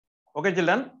Okay,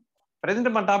 children. Present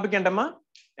మన topic ఏంటమ్మా?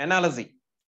 Analogy.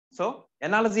 So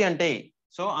analogy అంటే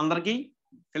అందరికి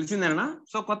తెలిసిందేనా?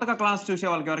 సో కొత్తగా క్లాస్ చూసే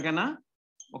వాళ్ళకి ఎవరికైనా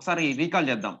ఒకసారి రీకాల్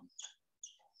చేద్దాం.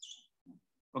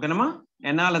 ఓకేనమ్మా?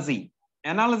 ఎనాలజీ.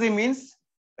 ఎనాలజీ మీన్స్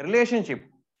రిలేషన్షిప్,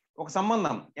 ఒక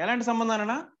సంబంధం. ఎలాంటి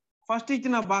సంబంధాలనా? ఫస్ట్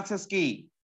ఇచ్చిన బాక్సెస్ కి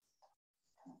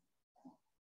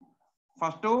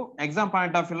ఫస్ట్ ఎగ్జామ్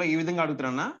పాయింట్ ఆఫ్ వ్యూలో ఈ విధంగా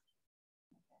అడుగుతున్నా.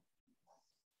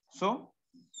 సో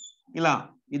ఇలా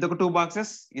ఇదొక 2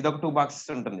 బాక్సెస్, ఇదొక 2 బాక్సెస్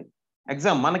ఉంటుంది.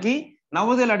 ఎగ్జామ్ మనకి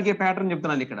నవోదయలు అడిగే ప్యాటర్న్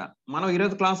చెప్తున్నాను ఇక్కడ. మనం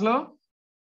ఈరోజు క్లాస్ లో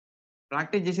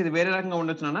ప్రాక్టీస్ చేసేది వేరే రకంగా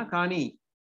ఉండొచ్చు నాన్న, కానీ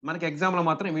మనకి ఎగ్జామ్ లో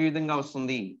మాత్రం ఈ విధంగా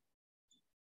వస్తుంది.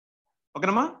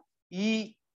 ఓకేనమ్మా? ఈ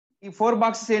 4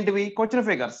 బాక్సెస్ ఏంటివి? Question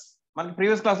figures. మనకి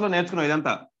ప్రీవియస్ క్లాస్ లో నేర్చుకున్నాం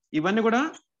ఇదంతా. ఇవన్నీ కూడా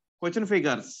క్వశ్చన్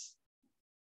ఫిగర్స్.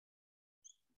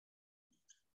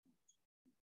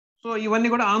 సో ఇవన్నీ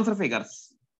కూడా ఆన్సర్ ఫిగర్స్.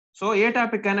 సో ఏ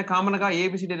టాపిక్ అయినా కామన్ గా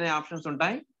ఏబిసిడి అనే ఆప్షన్స్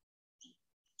ఉంటాయి.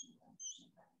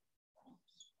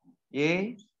 A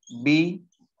B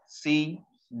C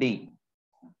D.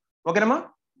 ఓకేనమ్మా?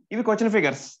 ఇవి క్వశ్చన్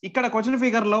ఫిగర్స్. ఇక్కడ క్వశ్చన్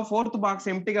ఫిగర్ లో 4th బాక్స్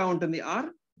ఎంప్టీగా ఉంటుంది, ఆర్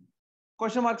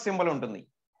క్వశ్చన్ మార్క్ సింబల్ ఉంటుంది.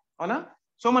 అవునా?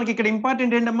 సో మనకి ఇక్కడ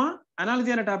ఇంపార్టెంట్ ఏంటమ్మా?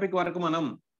 అనాలజీ అనే టాపిక్ వరకు మనం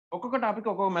ఒక్కొక్క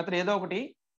టాపిక్ ఒక్కొక్క మెథడ్ ఏదో ఒకటి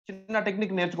చిన్న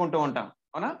టెక్నిక్ నేర్చుకుంటూ ఉంటాం.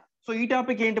 అవునా? సో ఈ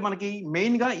టాపిక్ ఏంటి? మనకి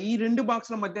మెయిన్ గా ఈ 2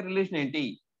 బాక్స్ల మధ్య రిలేషన్ ఏంటి,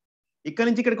 ఇక్కడ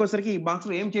నుంచి ఇక్కడికి వచ్చేసరికి ఈ బాక్స్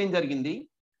లో ఏం చేంజ్ జరిగింది,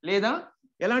 లేదా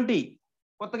ఎలాంటి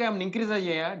కొత్తగా ఏమైనా ఇంక్రీజ్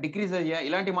అయ్యాయా, డిక్రీజ్ అయ్యాయా,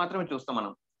 ఇలాంటివి మాత్రమే చూస్తాం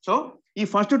మనం. సో ఈ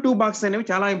ఫస్ట్ 2 బాక్స్ అనేవి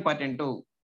చాలా ఇంపార్టెంట్.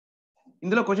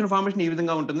 ఇందులో క్వశ్చన్ ఫార్మేషన్ ఈ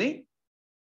విధంగా ఉంటుంది.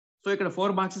 సో ఇక్కడ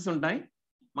 4 బాక్సెస్ ఉంటాయి.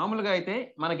 మామూలుగా అయితే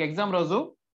మనకి ఎగ్జామ్ రోజు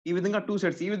ఈ విధంగా 2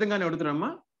 సెట్స్ ఈ విధంగానే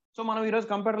అడుగుతున్నామా. సో మనం ఈ రోజు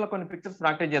కంప్యూటర్ లో కొన్ని పిక్చర్స్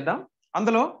ప్రాక్టీస్ చేద్దాం.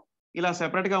 అందులో ఇలా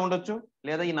సెపరేట్ గా ఉండొచ్చు,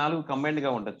 లేదా ఈ 4 కంబైన్డ్ గా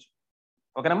ఉండొచ్చు.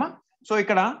 ఓకేనమ్మా? సో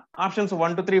ఇక్కడ ఆప్షన్స్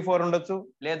 1 2 3 4 ఉండొచ్చు,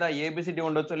 లేదా ఏబిసిడి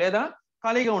ఉండొచ్చు, లేదా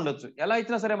ఖాళీగా ఉండొచ్చు. ఎలా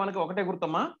ఇచ్చినా సరే మనకి ఒకటే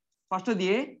గుర్తమ్మా. First the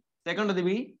A, second the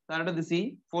B, third the C,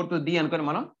 fourth the అనుకొని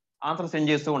మనం ఆన్సర్ సెండ్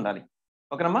చేస్తూ ఉండాలి.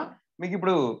 ఓకేనమ్మా? మీకు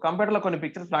ఇప్పుడు కంప్యూటర్ లో కొన్ని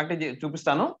పిక్చర్స్ ప్రాక్టీస్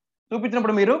చూపిస్తాను.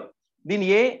 చూపించినప్పుడు మీరు దీని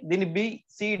ఏ, దీని బి,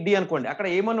 సి, డి అనుకోండి. అక్కడ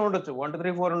ఏమన్నా ఉండొచ్చు, 1 2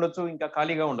 3 4 ఉండొచ్చు, ఇంకా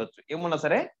ఖాళీగా ఉండొచ్చు. ఏమన్నా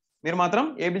సరే మీరు మాత్రం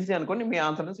ఏబిసి అనుకొని మీ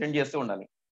ఆన్సర్ సెండ్ చేస్తూ ఉండాలి.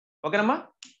 ఓకేనమ్మా?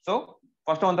 సో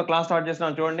ఫస్ట్ వన్ తో క్లాస్ స్టార్ట్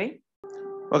చేస్తున్నాను, చూడండి.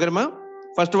 ఓకేనమ్మా?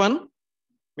 ఫస్ట్ వన్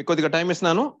మీకు కొద్దిగా టైం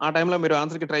ఇస్తున్నాను. ఆ టైంలో మీరు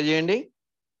ఆన్సర్కి ట్రై చేయండి.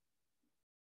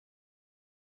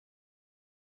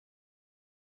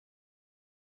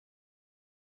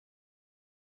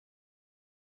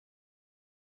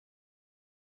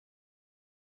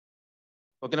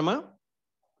 ఓకేనమ్మా?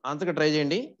 ఆన్సర్కి ట్రై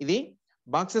చేయండి. ఇది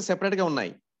బాక్సెస్ సెపరేట్ గా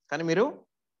ఉన్నాయి, కానీ మీరు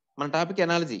మన టాపిక్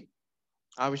ఎనాలజీ,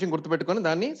 ఆ విషయం గుర్తుపెట్టుకొని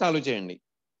దాన్ని సాల్వ్ చేయండి.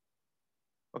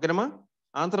 ఓకేనమ్మా?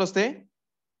 ఆన్సర్ వస్తే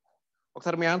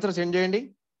ఒకసారి మీ ఆన్సర్ సెండ్ చేయండి.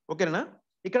 ఓకేనా?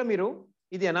 ఇక్కడ మీరు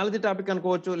ఇది ఎనాలజీ టాపిక్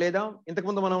అనుకోవచ్చు, లేదా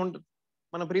ఇంతకుముందు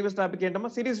మన ప్రీవియస్ టాపిక్ ఏంటమ్మా,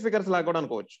 సిరీస్ ఫిగర్స్ లాగా కూడా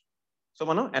అనుకోవచ్చు. సో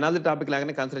మనం ఎనాలజీ టాపిక్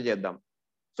లాగానే కన్సిడర్ చేద్దాం.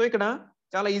 సో ఇక్కడ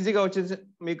చాలా ఈజీగా వచ్చేసి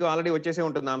మీకు ఆల్రెడీ వచ్చేసే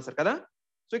ఉంటుంది ఆన్సర్ కదా.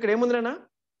 సో ఇక్కడ ఏముందినా,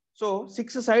 సో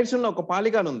 6 సైడ్స్ ఉన్న ఒక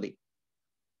పాలిగాన్ ఉంది.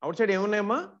 Out side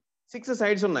ఏమున్నాయమ్మా? 6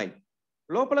 సైడ్స్ ఉన్నాయి.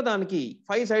 లోపల దానికి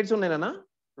 5 సైడ్స్ ఉన్నాయినా.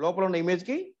 లోపల ఉన్న ఇమేజ్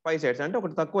కి 5 సైడ్స్, అంటే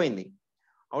ఒకటి తక్కువైంది.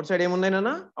 Out side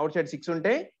ఏమున్నాయినా? అవుట్ సైడ్ 6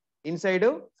 ఉంటే ఇన్సైడ్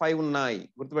 5 ఉన్నాయి.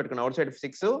 గుర్తుపెట్టుకున్నా, అవుట్ సైడ్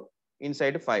 6,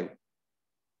 ఇన్సైడ్ 5.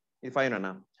 ఇది 5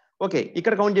 అన్నా. ఓకే,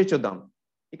 ఇక్కడ కౌంట్ చేసి చూద్దాం.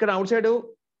 ఇక్కడ అవుట్ సైడ్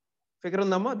ఫిగర్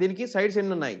ఉందమ్మా, దీనికి సైడ్స్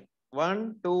ఎన్ని ఉన్నాయి? 1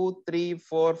 2 3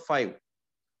 4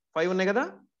 5 ఉన్నాయి కదా.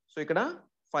 సో ఇక్కడ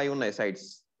 5 ఉన్నాయి సైడ్స్.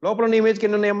 లోపల ఉన్న ఇమేజ్కి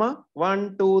ఎన్ని ఉన్నాయమ్మా? 1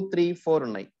 2 3 4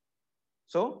 ఉన్నాయి.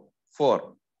 సో 4.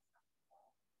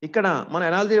 ఇక్కడ మనం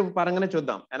ఎనాలజీ పరంగానే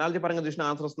చూద్దాం. ఎనాలజీ పరంగా చూసిన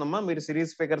ఆన్సర్ వస్తుందమ్మా. మీరు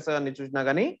సిరీస్ ఫిగర్స్ అన్ని చూసినా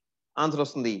కానీ ఆన్సర్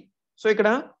వస్తుంది. సో ఇక్కడ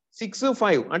 6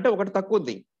 5 అంటే ఒకటి తక్కువ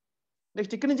ఉంది.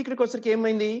 నెక్స్ట్ ఇక్కడి నుంచి ఇక్కడికి వచ్చరికి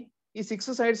ఏమైంది? ఈ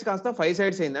 6 సైడ్స్ కాస్త 5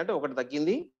 సైడ్స్ అయింది, అంటే ఒకటి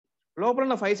తగ్గింది. లోపల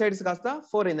ఉన్న 5 సైడ్స్ కాస్త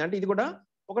 4 అయింది, అంటే ఇది కూడా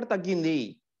ఒకటి తగ్గింది.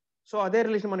 సో అదే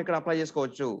రిలేషన్ మనం ఇక్కడ అప్లై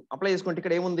చేసుకోవచ్చు. అప్లై చేసుకుంటే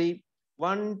ఇక్కడ ఏముంది?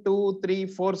 1 2 3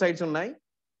 4 సైడ్స్ ఉన్నాయి.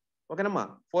 ఓకేనమ్మా?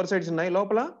 4 సైడ్స్ ఉన్నాయి,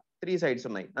 లోపల 3 సైడ్స్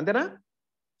ఉన్నాయి, అంతేనా?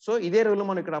 సో ఇదే రూల్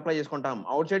మనం ఇక్కడ అప్లై చేసుకుంటాం.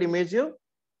 అవుట్ సైడ్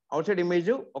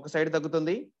ఇమేజ్ ఒక సైడ్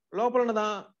తగ్గుతుంది, లోపల ఉన్న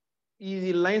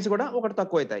ఈ లైన్స్ కూడా ఒకటి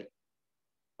తక్కువ అవుతాయి.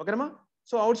 ఓకేనమ్మా?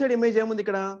 సో అవుట్ సైడ్ ఇమేజ్ ఏముంది?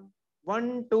 ఇక్కడ 1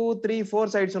 2 3 4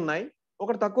 సైడ్స్ ఉన్నాయి,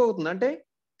 ఒకటి తక్కువ అవుతుంది, అంటే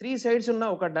 3 సైడ్స్ ఉన్న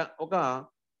ఒక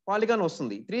పాలిగాన్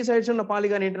వస్తుంది. 3 సైడ్స్ ఉన్న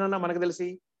పాలిగాన్ ఏంటన్నా మనకు తెలిసి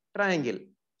ట్రయాంగిల్.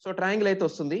 సో ట్రయాంగిల్ అయితే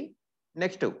వస్తుంది.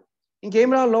 నెక్స్ట్ ఇంకేం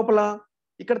రావాలి? లోపల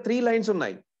ఇక్కడ 3 లైన్స్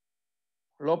ఉన్నాయి,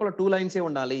 లోపల 2 లైన్సే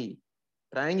ఉండాలి.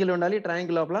 ట్రయాంగిల్ ఉండాలి,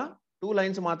 ట్రయాంగిల్ లోపల 2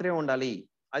 లైన్స్ మాత్రమే ఉండాలి.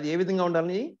 అది ఏ విధంగా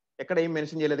ఉండాలని ఎక్కడ ఏం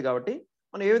మెన్షన్ చేయలేదు, కాబట్టి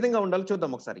మనం ఏ విధంగా ఉండాలో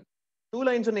చూద్దాం ఒకసారి. 2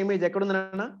 లైన్స్ ఉన్న ఇమేజ్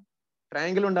ఎక్కడుందన్నా?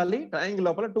 ట్రయాంగిల్ ఉండాలి, ట్రయాంగిల్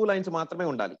లోపల 2 లైన్స్ మాత్రమే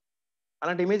ఉండాలి.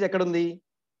 అలాంటి ఇమేజ్ ఎక్కడుంది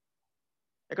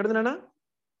నాన్న?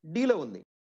 డీలో ఉంది.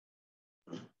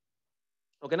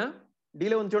 ఓకేనా?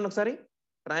 డీలో ఉంది చూడండి ఒకసారి.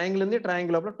 ట్రయాంగిల్ ఉంది,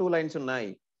 ట్రయాంగిల్ లోపల 2 లైన్స్ ఉన్నాయి.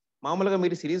 మామూలుగా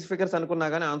మీరు సిరీస్ ఫిగర్స్ అనుకున్నా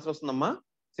గానీ ఆన్సర్ వస్తుందమ్మా.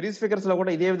 సిరీస్ ఫిగర్స్ లో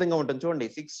కూడా ఇదే విధంగా ఉంటుంది చూడండి.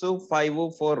 6, 5,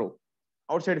 4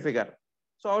 out side figure.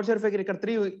 So out side figure ఇక్కడ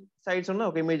 3 సైడ్స్ ఉన్న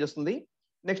ఒక ఇమేజ్ వస్తుంది.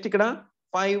 నెక్స్ట్ ఇక్కడ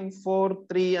 5, 4,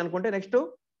 3 అనుకుంటే నెక్స్ట్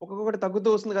ఒక్కొక్కటి తగ్గుతూ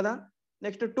వస్తుంది కదా.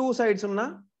 నెక్స్ట్ 2 సైడ్స్ ఉన్న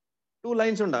 2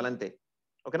 లైన్స్ ఉండాలి అంతే.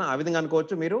 ఓకేనా? ఆ విధంగా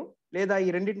అనుకోవచ్చు మీరు. లేదా ఈ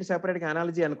రెండింటిని సెపరేట్ గా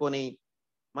అనాలజీ అనుకొని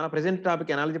మన ప్రెజెంట్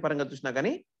టాపిక్ అనాలజీ పరంగా చూసినా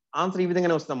కానీ ఆన్సర్ ఈ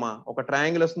విధంగానే వస్తుందమ్మా. ఒక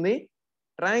ట్రయాంగిల్ వస్తుంది,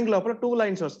 ట్రయాంగిల్ లోపల 2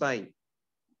 లైన్స్ వస్తాయి.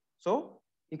 సో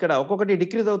ఇక్కడ ఒక్కొక్కటి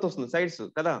డిక్రీజ్ అవుతూ వస్తుంది సైడ్స్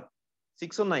కదా.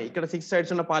 6 ఉన్నాయి, ఇక్కడ 6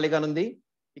 సైడ్స్ ఉన్న పాలిగాన్ ఉంది,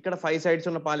 ఇక్కడ 5 సైడ్స్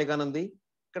ఉన్న పాలిగాన్ ఉంది,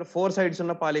 ఇక్కడ 4 సైడ్స్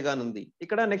ఉన్న పాలిగాన్ ఉంది.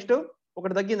 ఇక్కడ నెక్స్ట్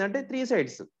ఒకటి తగ్గిందంటే 3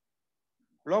 సైడ్స్.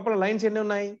 లోపల లైన్స్ ఎన్ని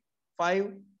ఉన్నాయి? 5,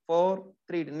 4,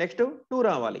 3. నెక్స్ట్ 2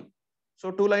 రావాలి. సో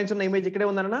 2 లైన్స్ ఉన్న ఇమేజ్ ఇక్కడే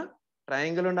ఉందన్న.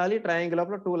 ట్రయాంగిల్ ఉండాలి, ట్రయాంగిల్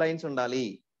లోపల 2 లైన్స్ ఉండాలి.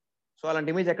 సో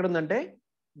అలాంటి ఇమేజ్ ఎక్కడ ఉందంటే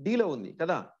డీలో ఉంది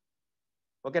కదా.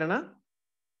 ఓకేనా?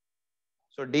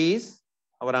 So D is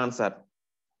our answer.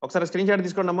 ఒకసారి స్క్రీన్ షాట్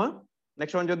తీసుకోండి అమ్మా.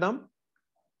 నెక్స్ట్ వన్ చూద్దాం.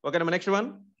 ఓకేనమ్మా? నెక్స్ట్ వన్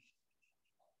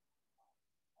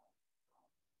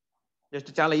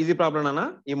జస్ట్ చాలా ఈజీ ప్రాబ్లం అన్న.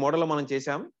 ఈ మోడల్లో మనం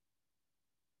చేసాం.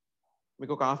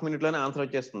 మీకు ఒక హాఫ్ మినిట్ లోనే ఆన్సర్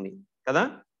వచ్చేస్తుంది కదా.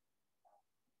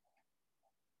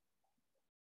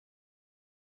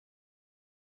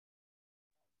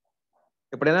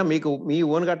 ఎప్పుడైనా మీకు మీ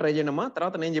ఓన్ గా ట్రై చేయండి అమ్మా.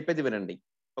 తర్వాత నేను చెప్పేది వినండి.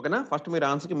 ఓకేనా? ఫస్ట్ మీరు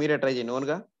ఆన్సర్కి మీరే ట్రై చేయండి ఓన్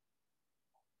గా.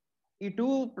 ఈ 2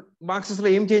 బాక్సెస్ లో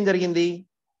ఏం చేంజ్ జరిగింది?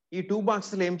 ఈ 2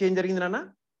 బాక్సెస్ లో ఏం చేంజ్ జరిగింది నాన్న?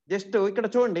 జస్ట్ ఇక్కడ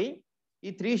చూడండి, ఈ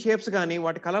 3 షేప్స్ కానీ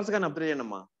వాటి కలర్స్ కానీ అబ్జర్వ్ చేయండి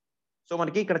అమ్మా. సో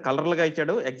మనకి ఇక్కడ కలర్లుగా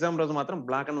ఇచ్చాడు. ఎగ్జామ్ రోజు మాత్రం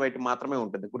బ్లాక్ అండ్ వైట్ మాత్రమే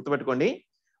ఉంటుంది. గుర్తుపెట్టుకోండి,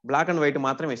 బ్లాక్ అండ్ వైట్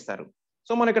మాత్రమే ఇస్తారు.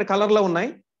 సో మన ఇక్కడ కలర్ లో ఉన్నాయి.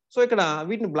 సో ఇక్కడ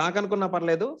వీటిని బ్లాక్ అనుకున్నా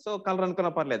పర్లేదు, సో కలర్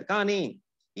అనుకున్నా పర్లేదు. కానీ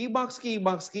ఈ బాక్స్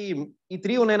కి ఈ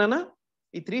 3 ఉన్నాయన్నా.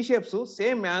 ఈ 3 షేప్స్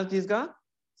సేమ్ యాజ్ గా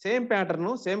సేమ్ ప్యాటర్న్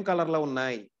సేమ్ కలర్ లో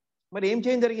ఉన్నాయి. మరి ఏం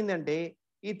చేంజ్ జరిగింది అంటే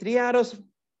ఈ 3 ఆరోస్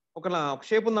ఒక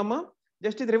షేప్ ఉందమ్మా.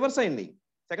 జస్ట్ ఇది రివర్స్ అయింది.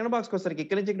 సెకండ్ బాక్స్కి వచ్చరికి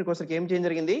ఇక్కడి నుంచి ఇక్కడికి వచ్చరికి ఏం చేంజ్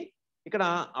జరిగింది? ఇక్కడ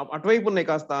అటువైపు ఉన్నాయి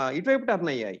కాస్త ఇటువైపు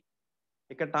టర్న్ అయ్యాయి.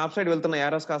 ఇక్కడ టాప్ సైడ్ వెళ్తున్న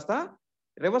యారోస్ కాస్త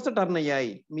రివర్స్ టర్న్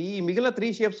అయ్యాయి. మీ మిగిలిన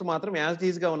 3 షేప్స్ మాత్రం యాజ్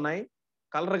ఈజ్ గా ఉన్నాయి.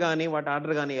 కలర్ కానీ వాటి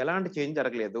ఆర్డర్ కానీ ఎలాంటి చేంజ్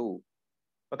జరగలేదు.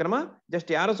 ఓకేనమ్మా?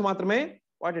 జస్ట్ యారోస్ మాత్రమే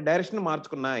వాటి డైరెక్షన్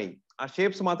మార్చుకున్నాయి. ఆ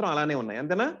షేప్స్ మాత్రం అలానే ఉన్నాయి.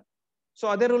 అంతేనా? సో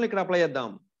అదే రూల్ ఇక్కడ అప్లై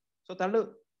చేద్దాం. సో థర్డ్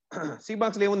సి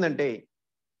బాక్స్ లో ఏముందంటే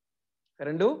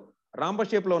 2 రాంబ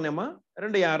షేప్ లో ఉన్నాయమ్మా.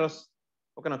 2 యారోస్,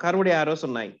 ఒక కర్వ్డ్ యారోస్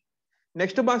ఉన్నాయి.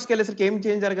 నెక్స్ట్ బాక్స్కి వెళ్ళేసరికి ఏం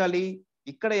చేంజ్ జరగాలి?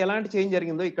 ఇక్కడ ఎలాంటి చేంజ్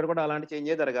జరిగిందో ఇక్కడ కూడా అలాంటి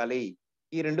చేంజే జరగాలి.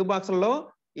 ఈ 2 బాక్సుల్లో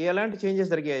ఎలాంటి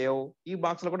చేంజెస్ జరిగాయో ఈ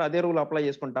బాక్స్ లో కూడా అదే రూల్ అప్లై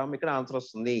చేసుకుంటాం. ఇక్కడ ఆన్సర్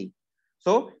వస్తుంది.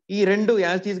 సో ఈ 2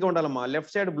 యాజ్ టీజ్ గా ఉండాలమ్మా.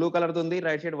 లెఫ్ట్ సైడ్ బ్లూ కలర్ ఉంది,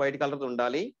 రైట్ సైడ్ వైట్ కలర్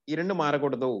ఉండాలి. ఈ 2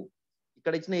 మారకూడదు.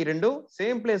 ఇక్కడ ఇచ్చిన ఈ 2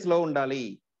 సేమ్ ప్లేస్ లో ఉండాలి.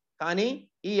 కానీ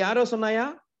ఈ యారోస్ ఉన్నాయా?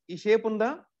 ఈ షేప్ ఉందా?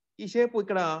 ఈ షేప్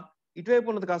ఇక్కడ ఇటువైపు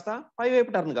ఉన్నది కాస్త పై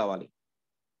వైపు టర్న్ కావాలి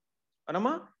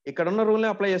అనమ్మా. ఇక్కడ ఉన్న రూల్ని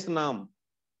అప్లై చేస్తున్నాం.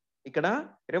 ఇక్కడ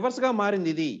రివర్స్ గా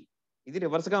మారింది, ఇది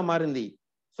రివర్స్ గా మారింది.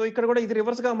 సో ఇక్కడ కూడా ఇది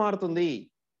రివర్స్ గా మారుతుంది.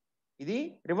 ఇది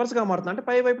రివర్స్ గా మారుతుంది అంటే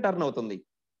పై వైపు టర్న్ అవుతుంది.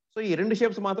 సో ఈ 2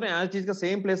 షేప్స్ మాత్రం యాజ్ ఈజ్ గా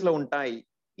సేమ్ ప్లేస్ లో ఉంటాయి.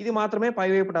 ఇది మాత్రమే పై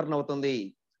వైపు టర్న్ అవుతుంది.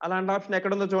 అలాంటి ఆప్షన్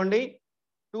ఎక్కడ ఉందో చూడండి,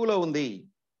 2 లో ఉంది.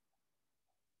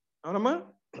 అవునమ్మా?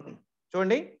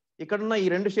 చూడండి, ఇక్కడున్న ఈ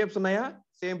 2 షేప్స్ ఉన్నాయా?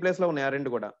 సేమ్ ప్లేస్ లో ఉన్నాయి ఆ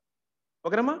 2 కూడా.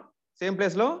 ఓకేనమ్మా? సేమ్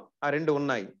ప్లేస్ లో ఆ 2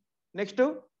 ఉన్నాయి. నెక్స్ట్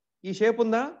ఈ షేప్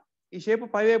ఉందా? ఈ షేప్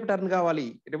పై వైపు టర్న్ కావాలి,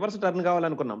 రివర్స్ టర్న్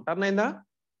కావాలనుకున్నాం. టర్న్ అయిందా?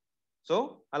 సో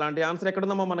అలాంటి ఆన్సర్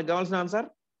ఎక్కడుందమ్మా? మనకు కావాల్సిన ఆన్సర్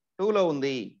 2 లో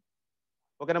ఉంది.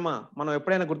 ఓకేనమ్మా? మనం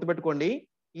ఎప్పుడైనా గుర్తుపెట్టుకోండి,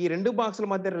 ఈ 2 బాక్సుల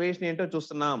మధ్య రిలేషన్ ఏంటో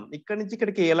చూస్తున్నాం. ఇక్కడి నుంచి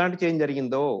ఇక్కడికి ఎలాంటి చేంజ్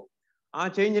జరిగిందో ఆ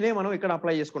చేంజ్ నే మనం ఇక్కడ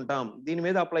అప్లై చేసుకుంటాం. దీని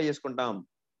మీద అప్లై చేసుకుంటాం.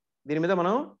 దీని మీద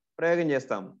మనం ప్రయోగం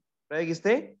చేస్తాం.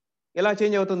 ప్రయోగిస్తే ఎలా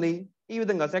చేంజ్ అవుతుంది? ఈ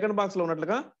విధంగా సెకండ్ బాక్స్ లో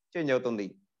ఉన్నట్లుగా చేంజ్ అవుతుంది.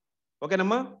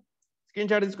 ఓకేనమ్మా? స్క్రీన్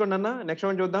షాట్ తీసుకోండి అన్న. నెక్స్ట్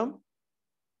వన్ చూద్దాం.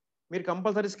 మీరు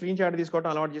కంపల్సరీ స్క్రీన్ షాట్ తీసుకోవడం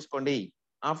అలవాటు చేసుకోండి.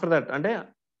 ఆఫ్టర్ దట్ అంటే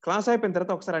క్లాస్ అయిపోయిన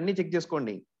తర్వాత ఒకసారి అన్ని చెక్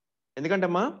చేసుకోండి. ఎందుకంటే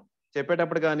అమ్మా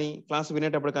చెప్పేటప్పుడు కానీ క్లాస్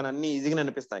వినేటప్పుడు కానీ అన్ని ఈజీగానే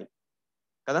అనిపిస్తాయి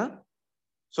కదా.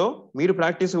 సో మీరు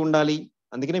ప్రాక్టీస్ ఉండాలి.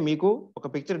 అందుకనే మీకు ఒక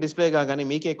పిక్చర్ డిస్ప్లే కాగానే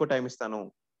మీకే ఎక్కువ టైం ఇస్తాను.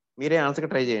 మీరే ఆన్సర్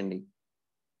ట్రై చేయండి.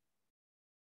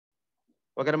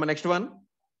 ఓకేనమ్మా? నెక్స్ట్ వన్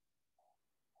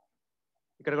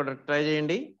ఇక్కడ కూడా ట్రై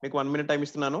చేయండి. మీకు 1 మినిట్ టైం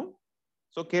ఇస్తున్నాను.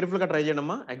 సో కేర్ఫుల్ గా ట్రై చేయండి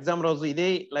అమ్మా. ఎగ్జామ్ రోజు ఇదే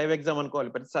లైవ్ ఎగ్జామ్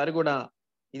అనుకోవాలి. ప్రతిసారి కూడా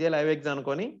ఇదే లైవ్ ఎగ్జామ్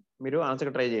అనుకొని మీరు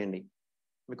ఆన్సర్ ట్రై చేయండి.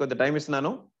 మీకు కొంత టైం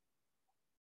ఇస్తున్నాను.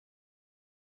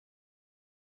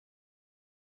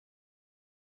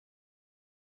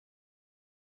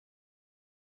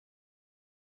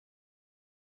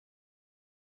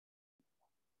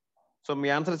 సో మీ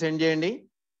ఆన్సర్ సెండ్ చేయండి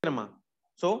అమ్మా.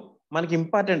 సో మనకి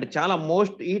ఇంపార్టెంట్ చాలా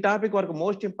ఈ టాపిక్ వరకు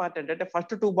మోస్ట్ ఇంపార్టెంట్ అంటే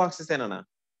ఫస్ట్ 2 బాక్సెస్ ఏనా.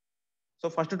 సో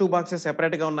ఫస్ట్ 2 బాక్సెస్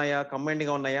సెపరేట్ గా ఉన్నాయా, కంబైన్డ్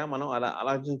గా ఉన్నాయా, మనం అలా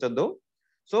ఆలోచించొద్దు.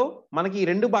 సో మనకి ఈ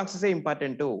 2 బాక్సెసే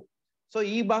ఇంపార్టెంట్. సో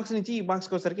ఈ బాక్స్ నుంచి ఈ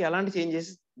బాక్స్కి వచ్చేసరికి ఎలాంటి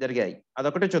చేంజెస్ జరిగాయి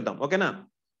అదొకటే చూద్దాం. ఓకేనా?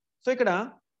 సో ఇక్కడ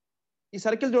ఈ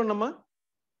సర్కిల్ చూడండమ్మా,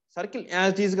 సర్కిల్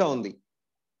యాజ్ ఈజ్ గా ఉంది.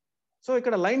 సో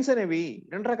ఇక్కడ లైన్స్ అనేవి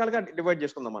 2 రకాలుగా డివైడ్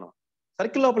చేసుకుందాం మనం.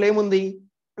 సర్కిల్ లోపల ఏముంది?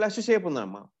 ప్లస్ షేప్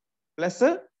ఉందమ్మా, ప్లస్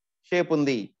షేప్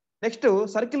ఉంది. నెక్స్ట్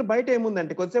సర్కిల్ బయట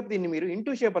ఏముందంటే కొద్దిసేపు దీన్ని మీరు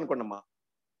ఇంటూ షేప్ అనుకోండమ్మా.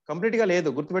 కంప్లీట్ గా లేదు,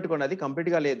 గుర్తుపెట్టుకోండి, అది కంప్లీట్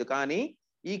గా లేదు. కానీ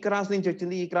ఈ క్రాస్ నుంచి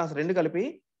వచ్చింది, ఈ క్రాస్ రెండు కలిపి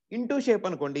ఇంటూ షేప్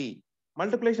అనుకోండి.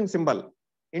 మల్టిప్లికేషన్ సింబల్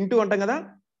ఇంటూ అంటాం కదా.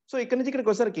 సో ఇక్కడ నుంచి ఇక్కడికి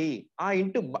వచ్చేసరికి ఆ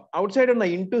ఇంటూ అవుట్ సైడ్ ఉన్న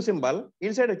ఇంటూ సింబల్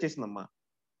ఇన్సైడ్ వచ్చేసిందమ్మా.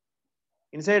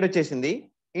 ఇన్సైడ్ వచ్చేసింది.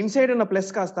 ఇన్సైడ్ ఉన్న ప్లస్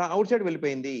కాస్త అవుట్ సైడ్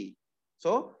వెళ్ళిపోయింది.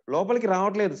 సో లోపలికి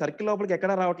రావట్లేదు, సర్కిల్ లోపలికి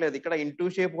ఎక్కడా రావట్లేదు. ఇక్కడ ఇంటూ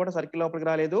షేప్ కూడా సర్కిల్ లోపలికి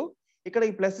రాలేదు, ఇక్కడ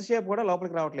ఈ ప్లస్ షేప్ కూడా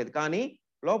లోపలికి రావట్లేదు. కానీ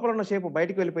లోపల ఉన్న షేప్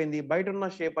బయటకు వెళ్ళిపోయింది, బయట ఉన్న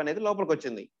షేప్ అనేది లోపలికి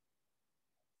వచ్చింది.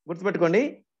 గుర్తుపెట్టుకోండి,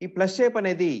 ఈ ప్లస్ షేప్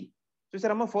అనేది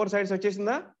చూసారమ్మా 4 సైడ్స్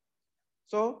వచ్చేసిందా.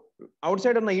 సో అవుట్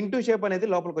సైడ్ ఉన్న ఇంటూ షేప్ అనేది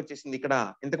లోపలికి వచ్చేసింది. ఇక్కడ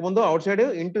ఇంతకు ముందు అవుట్ సైడ్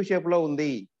ఇంటూ షేప్ లో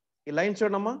ఉంది. ఈ లైన్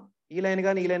చూడమ్మా, ఈ లైన్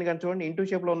కానీ ఈ లైన్ కానీ చూడండి, ఇంటూ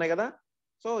షేప్ లో ఉన్నాయి కదా.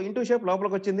 సో ఇంటూ షేప్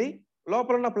లోపలికి వచ్చింది,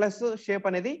 లోపల ఉన్న ప్లస్ షేప్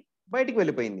అనేది బయటికి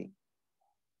వెళ్ళిపోయింది.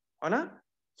 అవునా?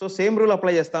 సో సేమ్ రూల్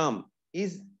అప్లై చేస్తాం.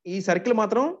 ఈ సర్కిల్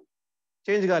మాత్రం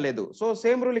చేంజ్ కాలేదు. సో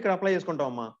సేమ్ రూల్ ఇక్కడ అప్లై చేసుకుంటాం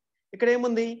అమ్మా. ఇక్కడ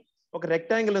ఏముంది? ఒక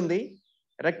రెక్టాంగిల్ ఉంది,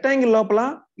 రెక్టాంగిల్ లోపల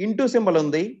ఇంటూ సింబల్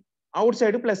ఉంది, అవుట్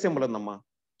సైడ్ ప్లస్ సింబల్ ఉందమ్మా.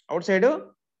 అవుట్ సైడ్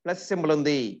ప్లస్ సింబల్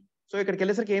ఉంది. సో ఇక్కడికి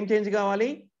వెళ్ళేసరికి ఏం చేంజ్ కావాలి?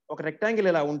 ఒక రెక్టాంగిల్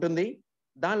ఇలా ఉంటుంది,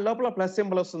 దాని లోపల ప్లస్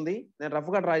సింబల్ వస్తుంది. నేను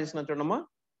రఫ్ గా డ్రా చేసిన చూడమ్మా,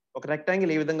 ఒక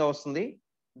రెక్టాంగిల్ ఈ విధంగా వస్తుంది,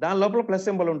 దాని లోపల ప్లస్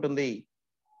సింబల్ ఉంటుంది.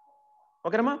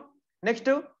 ఓకేనమ్మా?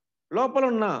 నెక్స్ట్ లోపల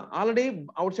ఉన్న ఆల్రెడీ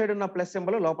అవుట్ సైడ్ ఉన్న ప్లస్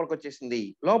సింబల్ లోపలికి వచ్చేసింది,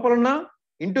 లోపల ఉన్న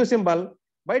ఇంటూ సింబల్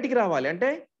బయటికి రావాలి. అంటే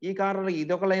ఈ కార్నర్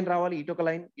ఇదొక లైన్ రావాలి, ఇటొక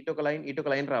లైన్, ఇటొక లైన్, ఇటొక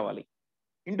లైన్ రావాలి.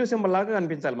 ఇంటూ సింబల్ లాగా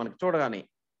కనిపించాలి మనకి చూడగానే.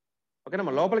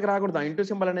 ఓకేనమ్మా? లోపలికి రాకూడదు, ఆ ఇంటూ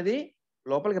సింబల్ అనేది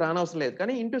లోపలికి రానవసరం లేదు,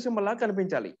 కానీ ఇంటూ సింబల్ లాగా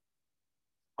కనిపించాలి.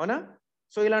 అవునా?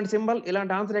 సో ఇలాంటి సింబల్,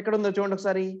 ఇలాంటి ఆన్సర్ ఎక్కడ ఉందో చూడండి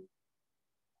ఒకసారి.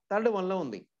 థర్డ్ వన్ లో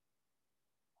ఉంది.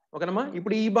 ఓకేనమ్మా?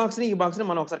 ఇప్పుడు ఈ బాక్స్ ని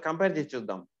మనం ఒకసారి కంపేర్ చేసి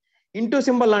చూద్దాం. ఇంటూ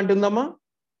సింబల్ లాంటి ఉందమ్మా,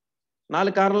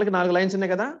 4 కార్నర్లకి 4 లైన్స్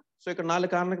ఉన్నాయి కదా. సో ఇక్కడ 4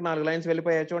 కార్నర్లకి 4 లైన్స్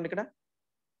వెళ్ళిపోయాయి చూడండి ఇక్కడ.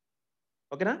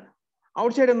 ఓకేనా?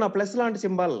 అవుట్ సైడ్ ఉన్న ప్లస్ లాంటి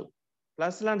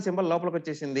సింబల్ లోపలికి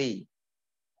వచ్చేసింది.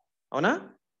 అవునా?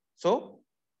 సో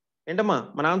ఏంటమ్మా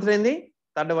మన ఆన్సర్ ఏంది?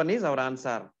 Third one is our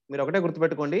answer. మీరు ఒకటే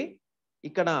గుర్తుపెట్టుకోండి,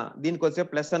 ఇక్కడ దీనికి వచ్చే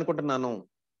ప్లస్ అనుకుంటున్నాను,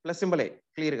 ప్లస్ సింబలే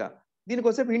క్లియర్ గా. దీనికి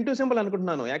వచ్చే ఇంటూ సింబల్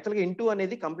అనుకుంటున్నాను. యాక్చువల్గా ఇంటూ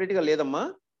అనేది కంప్లీట్ గా లేదమ్మా,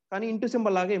 కానీ ఇంటూ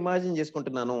సింబల్ లాగా ఇమాజిన్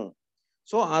చేసుకుంటున్నాను.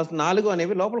 సో ఆ 4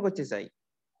 అనేవి లోపలికి వచ్చేసాయి,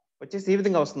 వచ్చేసి ఈ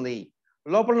విధంగా వస్తుంది.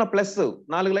 లోపల ఉన్న ప్లస్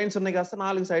 4 లైన్స్ ఉన్నాయి కాస్త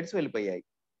 4 సైడ్స్ వెళ్ళిపోయాయి.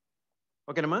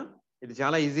 ఓకేనమ్మా? ఇది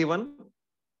చాలా ఈజీ వన్,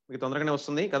 మీకు తొందరగానే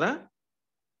వస్తుంది కదా.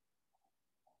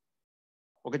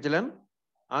 ఓకే చిల్డ్రన్,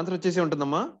 ఆన్సర్ వచ్చేసి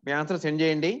ఉంటుందమ్మా, మీ ఆన్సర్ సెండ్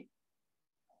చేయండి.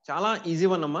 చాలా ఈజీ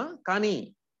వన్ అమ్మా, కానీ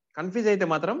కన్ఫ్యూజ్ అయితే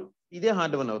మాత్రం ఇదే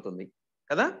హార్డ్ వన్ అవుతుంది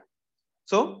కదా.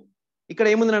 సో ఇక్కడ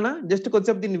ఏముంది నాన్న, జస్ట్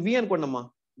కొద్దిసేపు దీన్ని వి అనుకోండి అమ్మా,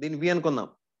 దీన్ని వి అనుకుందాం.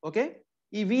 ఓకే,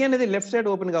 ఈ వి అనేది లెఫ్ట్ సైడ్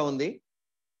ఓపెన్ గా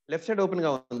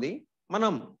ఉంది,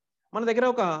 మన దగ్గర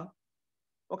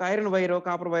ఒక ఐరన్ వైర్,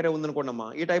 కాపర్ వైర్ ఉందనుకోండి అమ్మా,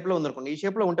 ఈ టైప్ లో ఉందనుకోండి, ఈ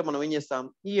షేప్ లో ఉంటే మనం ఏం చేస్తాం?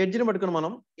 ఈ ఎడ్జ్ని పట్టుకుని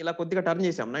మనం ఇలా కొద్దిగా టర్న్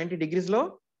చేసాం, 90 degrees లో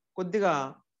కొద్దిగా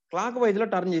క్లాక్ వైజ్ లో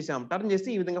టర్న్ చేసాం. టర్న్ చేస్తే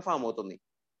ఈ విధంగా ఫామ్ అవుతుంది.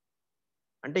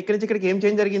 అంటే ఇక్కడి నుంచి ఇక్కడికి ఏం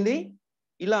చేంజ్ జరిగింది?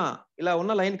 ఇలా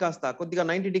ఉన్న లైన్ కాస్త కొద్దిగా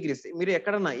 90 degrees, మీరు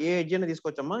ఎక్కడన్నా ఏ ఎడ్జ్ అయినా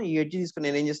తీసుకోవచ్చమ్మా. ఈ ఎడ్జ్ తీసుకుని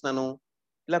నేను ఏం చేస్తున్నాను?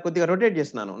 ఇలా కొద్దిగా రొటేట్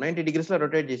చేస్తున్నాను, 90 degrees లో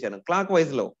రొటేట్ చేశాను క్లాక్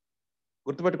వైజ్ లో.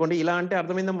 గుర్తుపెట్టుకోండి, ఇలా అంటే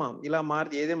అర్థమైందమ్మా. ఇలా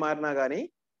ఏది మారినా కానీ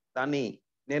దాన్ని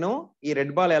నేను ఈ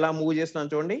రెడ్ బాల్ ఎలా మూవ్ చేస్తున్నాను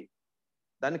చూడండి,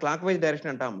 దాన్ని క్లాక్ వైజ్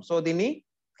డైరెక్షన్ అంటాం. సో దీన్ని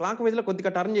క్లాక్ వైజ్ లో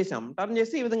కొద్దిగా టర్న్ చేసాం, టర్న్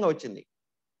చేసి ఈ విధంగా వచ్చింది.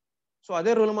 సో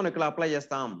అదే రూల్ మనం ఇక్కడ అప్లై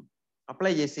చేస్తాం.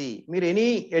 అప్లై చేసి మీరు ఎనీ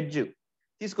ఎడ్జ్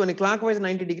తీసుకొని క్లాక్ వైజ్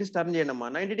 90 degrees టర్న్ చేయండి అమ్మా.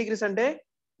 90 degrees అంటే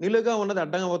నిలువుగా ఉన్నది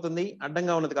అడ్డంగా అవుతుంది,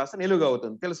 అడ్డంగా ఉన్నది కాస్త నిలువుగా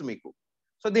అవుతుంది, తెలుసు మీకు.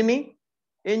 సో దీన్ని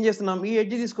ఏం చేస్తున్నాం? ఈ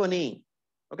ఎడ్జ్ తీసుకొని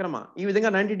ఓకేనమ్మా ఈ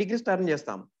విధంగా 90 degrees టర్న్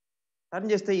చేస్తాం.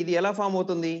 టర్న్ చేస్తే ఇది ఎలా ఫామ్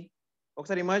అవుతుంది?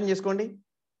 ఒకసారి ఇమాజిన్ చేసుకోండి.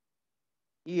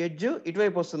 ఈ ఎడ్జ్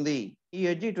ఇటువైపు వస్తుంది, ఈ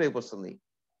ఎడ్జ్ ఇటువైపు వస్తుంది.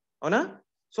 అవునా?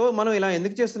 సో మనం ఇలా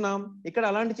ఎందుకు చేస్తున్నాం? ఇక్కడ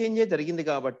అలాంటి చేంజే జరిగింది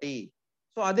కాబట్టి,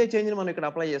 సో అదే చేంజ్ మనం ఇక్కడ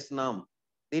అప్లై చేస్తున్నాం.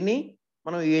 దీన్ని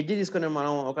మనం ఈ ఎడ్జ్ తీసుకుని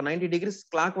మనం ఒక 90 degrees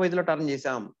క్లాక్ వైజ్ లో టర్న్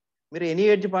చేసాం. మీరు ఎనీ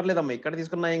ఎడ్జ్ పర్లేదమ్మా, ఇక్కడ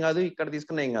తీసుకున్నా ఏం కాదు, ఇక్కడ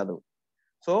తీసుకున్నా ఏం కాదు.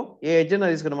 సో ఏ ఎడ్జ్ అయినా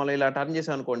తీసుకుని మనం ఇలా టర్న్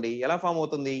చేసాం అనుకోండి, ఎలా ఫామ్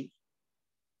అవుతుంది?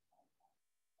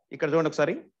 ఇక్కడ చూడండి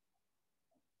ఒకసారి,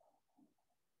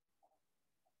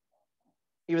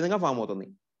 ఈ విధంగా ఫామ్ అవుతుంది.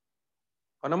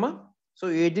 అవునమ్మా? సో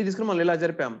ఈ ఎడ్జ్ తీసుకుని మనం ఇలా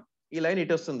జరిపాం, ఈ లైన్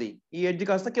ఇటు వస్తుంది, ఈ ఎడ్జ్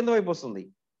కాస్త కింద వైపు వస్తుంది.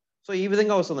 సో ఈ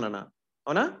విధంగా వస్తుంది నాన్న.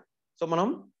 అవునా? సో మనం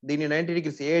దీన్ని 90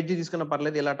 degrees ఏ ఎడ్జ్ తీసుకున్నా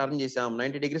పర్లేదు, ఇలా టర్న్ చేసాం,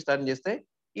 90 degrees టర్న్ చేస్తే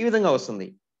ఈ విధంగా వస్తుంది.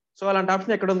 సో అలాంటి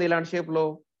ఆప్షన్ ఎక్కడ ఉంది ఇలాంటి షేప్లో?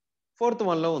 ఫోర్త్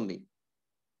వన్లో ఉంది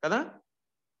కదా.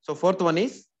 So fourth one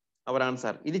is our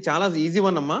answer. ఇది చాలా ఈజీ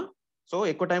వన్ అమ్మా. సో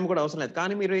ఎక్కువ టైం కూడా అవసరం లేదు.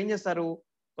 కానీ మీరు ఏం చేస్తారు,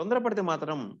 తొందరపడితే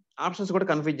మాత్రం ఆప్షన్స్ కూడా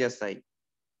కన్ఫ్యూజ్ చేస్తాయి.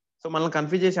 సో మనల్ని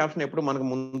కన్ఫ్యూజ్ చేసే ఆప్షన్ ఎప్పుడు మనకు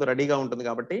ముందు రెడీగా ఉంటుంది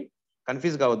కాబట్టి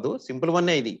కన్ఫ్యూజ్ కావద్దు. సింపుల్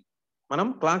వన్నే ఇది. మనం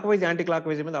clock wise anti clock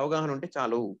wise మీద అవగాహన ఉంటే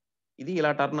చాలు. ఇది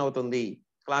ఇలా టర్న్ అవుతుంది,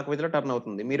 క్లాక్ వైజ్ లో టర్న్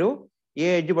అవుతుంది. మీరు ఏ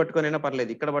ఎడ్జ్ పట్టుకొనైనా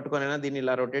పర్లేదు, ఇక్కడ పట్టుకొనైనా దీన్ని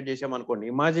ఇలా రొటేట్ చేసాం అనుకోండి,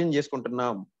 ఇమాజిన్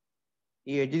చేసుకుంటున్నాం,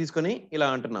 ఈ ఎడ్జ్ తీసుకొని ఇలా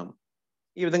అంటున్నాం,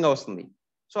 ఈ విధంగా వస్తుంది.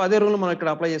 సో అదే రూల్ మనం ఇక్కడ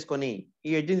అప్లై చేసుకొని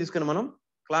ఈ ఎడ్జ్ని తీసుకొని మనం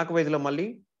క్లాక్ వైజ్ లో మళ్ళీ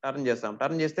టర్న్ చేస్తాం.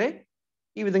 టర్న్ చేస్తే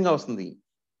ఈ విధంగా వస్తుంది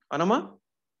అనమా.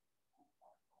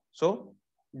 So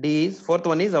D is fourth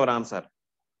one is our answer.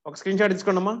 ఒక స్క్రీన్ షాట్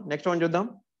తీసుకోండి అమ్మా. నెక్స్ట్ వన్ చూద్దాం.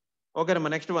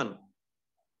 ఓకేనమ్మా, నెక్స్ట్ వన్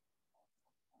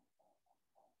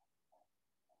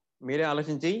మీరే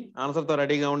ఆలోచించి ఆన్సర్తో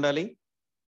రెడీగా ఉండాలి.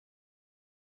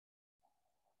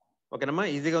 ఓకేనమ్మా,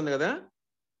 ఈజీగా ఉంది కదా,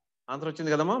 ఆన్సర్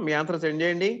వచ్చింది కదమ్మా. మీ ఆన్సర్ సెండ్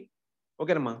చేయండి.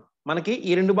 ఓకేనమ్మా, మనకి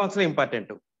ఈ రెండు బాక్స్లో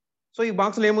ఇంపార్టెంట్. సో ఈ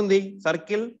బాక్స్లో ఏముంది,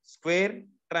 సర్కిల్, స్క్వేర్,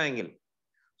 ట్రయాంగిల్.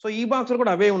 సో ఈ బాక్స్లో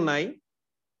కూడా అవే ఉన్నాయి,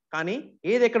 కానీ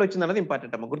ఏది ఎక్కడ వచ్చింది అన్నది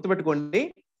ఇంపార్టెంట్ అమ్మా. గుర్తుపెట్టుకోండి,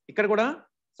 ఇక్కడ కూడా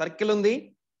సర్కిల్ ఉంది,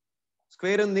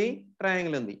 స్క్వేర్ ఉంది,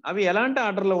 ట్రయాంగిల్ ఉంది. అవి ఎలాంటి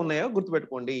ఆర్డర్లో ఉన్నాయో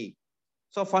గుర్తుపెట్టుకోండి.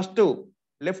 సో ఫస్ట్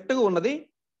లెఫ్ట్ ఉన్నది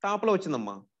టాప్ లో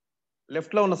వచ్చిందమ్మా.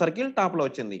 లెఫ్ట్ లో ఉన్న సర్కిల్ టాప్ లో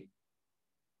వచ్చింది.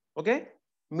 ఓకే,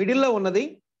 మిడిల్ లో ఉన్నది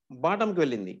బాటంకి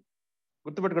వెళ్ళింది.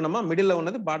 గుర్తుపెట్టుకున్నామా, మిడిల్ లో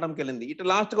ఉన్నది బాటంకి వెళ్ళింది. ఇటు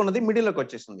లాస్ట్ గా ఉన్నది మిడిల్ లోకి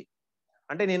వచ్చేసింది.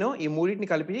 అంటే నేను ఈ మూడింటిని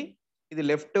కలిపి ఇది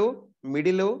లెఫ్ట్,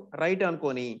 మిడిల్, రైట్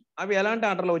అనుకొని అవి ఎలాంటి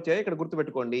ఆర్డర్లో వచ్చాయో ఇక్కడ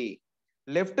గుర్తుపెట్టుకోండి.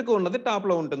 లెఫ్ట్ కు ఉన్నది టాప్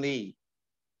లో ఉంటుంది.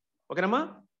 ఓకేనమ్మా.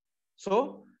 సో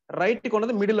రైట్ కు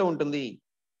ఉన్నది మిడిల్ లో ఉంటుంది.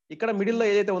 ఇక్కడ మిడిల్ లో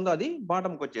ఏదైతే ఉందో అది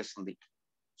బాటంకి వచ్చేస్తుంది.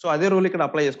 సో అదే రూల్ ఇక్కడ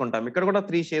అప్లై చేసుకుంటాం. ఇక్కడ కూడా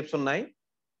 3 షేప్స్ ఉన్నాయి.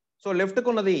 సో లెఫ్ట్ కు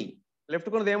ఉన్నది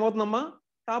ఏమవుతుందమ్మా,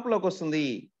 టాప్ లోకి వస్తుంది.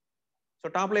 సో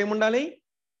టాప్ లో ఏముండాలి,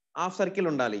 హాఫ్ సర్కిల్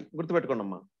ఉండాలి. గుర్తుపెట్టుకోండి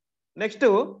అమ్మా. నెక్స్ట్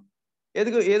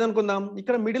ఏదనుకుందాం,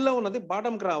 ఇక్కడ మిడిల్ లో ఉన్నది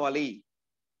బాటంకి రావాలి.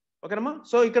 ఓకేనమ్మా.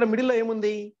 సో ఇక్కడ మిడిల్ లో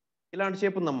ఏముంది, ఇలాంటి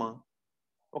షేప్ ఉందమ్మా,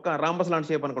 ఒక రాంబస్ లాంటి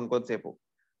షేప్ అనుకోండి కొద్దిసేపు.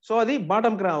 సో అది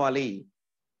బాటంకి రావాలి.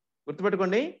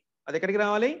 గుర్తుపెట్టుకోండి, అది ఎక్కడికి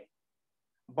రావాలి,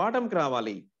 బాటంకి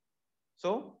రావాలి. సో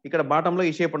ఇక్కడ బాటంలో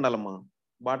ఈ షేప్ ఉండాలమ్మా.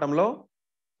 బాటంలో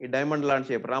ఈ డైమండ్ లాంటి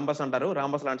షేప్, రాంబస్ అంటారు,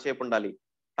 రాంబస్ లాంటి షేప్ ఉండాలి.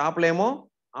 టాప్ లో ఏమో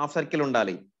హాఫ్ సర్కిల్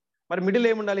ఉండాలి. మరి మిడిల్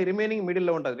ఏముండాలి, రిమైనింగ్ మిడిల్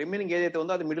లో ఉంటుంది. రిమైనింగ్ ఏదైతే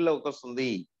ఉందో అది మిడిల్ లోకి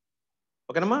వస్తుంది.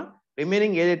 ఓకేనమ్మా,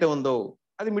 రిమైనింగ్ ఏదైతే ఉందో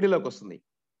అది మిడిల్ లోకి వస్తుంది.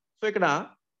 సో ఇక్కడ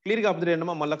క్లియర్ గా అబ్జర్వ్ చేయండి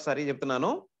అమ్మా. మళ్ళీ ఒకసారి చెప్తున్నాను,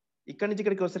 ఇక్కడ నుంచి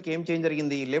ఇక్కడికి వచ్చేసరికి ఏం చేంజ్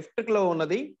జరిగింది, లెఫ్ట్ లో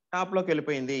ఉన్నది టాప్ లోకి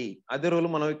వెళ్ళిపోయింది. అదే రూల్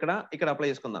మనం ఇక్కడ అప్లై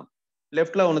చేసుకుందాం.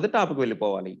 లెఫ్ట్ లో ఉన్నది టాప్ కి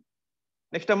వెళ్ళిపోవాలి.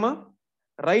 నెక్స్ట్ అమ్మా,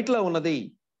 రైట్ లో ఉన్నది,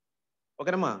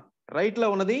 ఓకేనమ్మా, రైట్ లో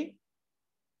ఉన్నది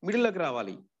మిడిల్ లోకి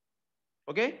రావాలి.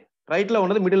 ఓకే, రైట్ లో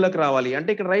ఉన్నది మిడిల్ లోకి రావాలి. అంటే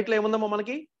ఇక్కడ రైట్ లో ఏముందమ్మా,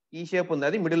 మనకి ఈ షేప్ ఉంది,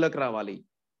 అది మిడిల్ లోకి రావాలి.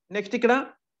 నెక్స్ట్ ఇక్కడ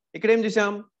ఏం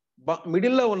చూసాం,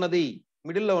 మిడిల్ లో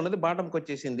ఉన్నది బాటంకి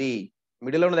వచ్చేసింది.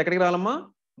 మిడిల్ లో ఉన్నది ఎక్కడికి రావాలమ్మా,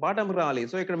 బాటంకి రావాలి.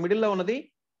 సో ఇక్కడ మిడిల్ లో ఉన్నది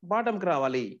బాటంకి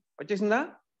రావాలి. వచ్చేసిందా.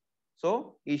 సో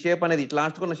ఈ షేప్ అనేది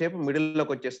లాస్ట్ కున్న షేప్ మిడిల్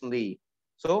లోకి వచ్చేస్తుంది.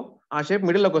 సో ఆ షేప్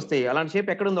మిడిల్ లోకి వస్తే అలాంటి షేప్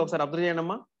ఎక్కడ ఉందో ఒకసారి అబ్జర్వ్ చేయండి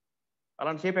అమ్మా.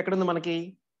 అలాంటి షేప్ ఎక్కడుంది మనకి,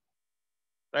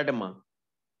 రైట్ అమ్మా,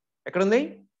 ఎక్కడుంది,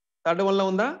 థర్డ్ వన్ లో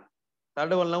ఉందా,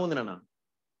 థర్డ్ వన్ లో ఉంది నాన్న.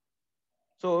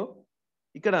 సో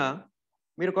ఇక్కడ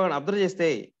మీరు ఒక అబ్జర్వ్ చేస్తే,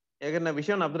 ఏదైనా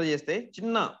విషయాన్ని అబ్జర్వ్ చేస్తే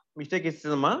చిన్న మిస్టేక్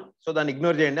ఇస్తుందమ్మా. సో దాన్ని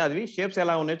ఇగ్నోర్ చేయండి. అది షేప్స్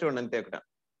ఎలా ఉన్నాయో చూడండి అంతే ఇక్కడ.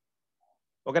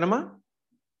 ఓకేనమ్మా.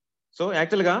 సో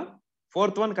యాక్చువల్గా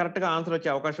ఫోర్త్ వన్ కరెక్ట్ గా ఆన్సర్ వచ్చే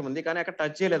అవకాశం ఉంది, కానీ అక్కడ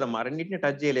టచ్ చేయలేదమ్మా, రెండింటిని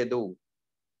టచ్ చేయలేదు.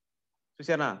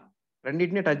 చూసారా,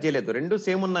 రెండింటిని టచ్ చేయలేదు. రెండు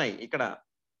సేమ్ ఉన్నాయి ఇక్కడ,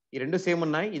 ఈ రెండు సేమ్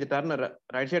ఉన్నాయి. ఇది టర్న్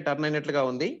రైట్ సైడ్ టర్న్ అయినట్లుగా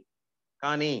ఉంది,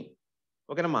 కానీ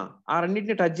ఓకేనమ్మా ఆ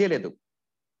రెండింటిని టచ్ చేయలేదు.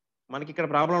 మనకి ఇక్కడ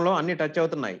ప్రాబ్లంలో అన్ని టచ్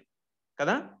అవుతున్నాయి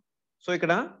కదా. సో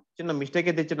ఇక్కడ చిన్న మిస్టేక్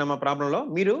అయితే ఇచ్చిందమ్మా ప్రాబ్లంలో.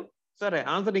 మీరు సరే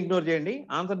ఆన్సర్ ఇగ్నోర్ చేయండి.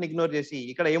 ఆన్సర్ని ఇగ్నోర్ చేసి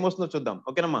ఇక్కడ ఏమొస్తుందో చూద్దాం.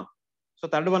 ఓకేనమ్మా. So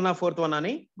third one fourth one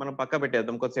అని మనం పక్క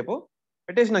పెట్టేద్దాం. కొద్దిసేపు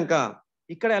పెట్టేసినాక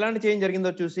ఇక్కడ ఎలాంటి చేంజ్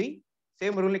జరిగిందో చూసి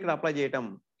సేమ్ రూల్ ఇక్కడ అప్లై చేయటం.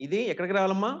 ఇది ఎక్కడికి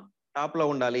రావాలమ్మా, టాప్ లో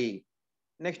ఉండాలి.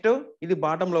 నెక్స్ట్ ఇది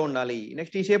బాటంలో ఉండాలి.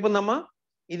 నెక్స్ట్ ఈ షేప్ ఉందమ్మా,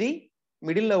 ఇది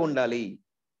మిడిల్ లో ఉండాలి.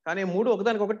 కానీ మూడు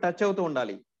ఒకదానికి ఒకటి టచ్ అవుతూ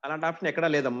ఉండాలి. అలాంటి ఆప్షన్ ఎక్కడా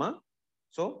లేదమ్మా.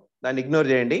 సో దాన్ని ఇగ్నోర్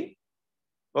చేయండి.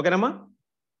 ఓకేనమ్మా.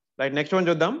 రైట్, నెక్స్ట్ వన్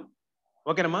చూద్దాం.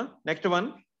 ఓకేనమ్మా, నెక్స్ట్ వన్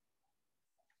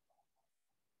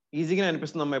ఈజీగానే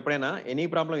అనిపిస్తుందమ్మా. ఎప్పుడైనా ఎనీ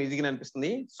ప్రాబ్లం ఈజీగానే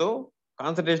అనిపిస్తుంది. సో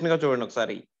కాన్సన్ట్రేషన్ గా చూడండి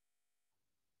ఒకసారి.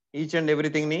 ఈచ్ అండ్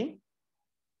ఎవ్రీథింగ్ ని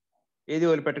ఏది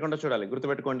వదిలిపెట్టకుండా చూడాలి.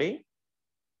 గుర్తుపెట్టుకోండి.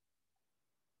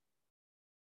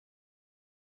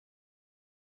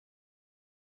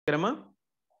 ఓకేనమ్మా,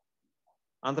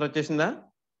 ఆన్సర్ వచ్చేసిందా.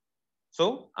 సో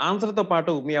ఆన్సర్ తో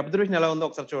పాటు మీ అబ్జర్వేషన్ ఎలా ఉందో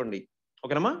ఒకసారి చూడండి.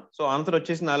 ఓకేనమ్మా. సో ఆన్సర్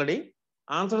వచ్చేసింది ఆల్రెడీ.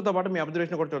 ఆన్సర్తో పాటు మీ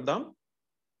అబ్జర్వేషన్ కూడా చూద్దాం.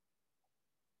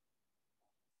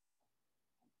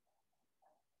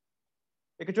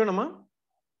 ఇక్కడ చూడమ్మా,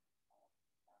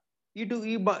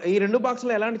 ఈ 2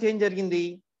 బాక్స్లో ఎలాంటి చేంజ్ జరిగింది?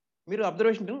 మీరు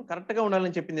అబ్జర్వేషన్ కరెక్ట్గా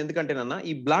ఉండాలని చెప్పింది ఎందుకంటే నాన్న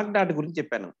ఈ బ్లాక్ డాట్ గురించి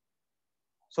చెప్పాను.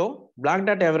 సో బ్లాక్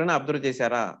డాట్ ఎవరైనా అబ్జర్వ్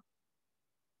చేశారా?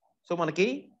 సో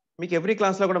మీకు ఎవ్రీ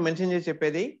క్లాస్లో కూడా మెన్షన్ చేసి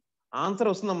చెప్పేది ఆన్సర్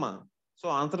వస్తుందమ్మా. సో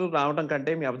ఆన్సర్ రావడం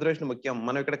కంటే మీ అబ్జర్వేషన్ ముఖ్యం.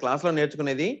 మనం ఇక్కడ క్లాస్లో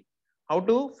నేర్చుకునేది how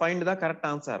to find the correct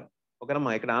answer.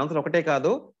 ఓకేనమ్మా, ఇక్కడ ఆన్సర్ ఒకటే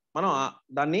కాదు, మనం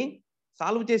దాన్ని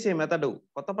సాల్వ్ చేసే మెథడ్,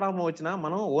 కొత్త ప్రాబ్లం వచ్చినా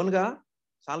మనం ఓన్గా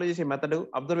సాల్వ్ చేసే మెథడ్,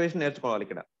 అబ్జర్వేషన్ నేర్చుకోవాలి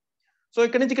ఇక్కడ. సో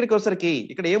ఇక్కడ నుంచి ఇక్కడికి వచ్చేసరికి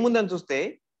ఇక్కడ ఏముందని చూస్తే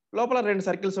లోపల 2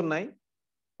 సర్కిల్స్ ఉన్నాయి.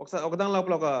 ఒకదాని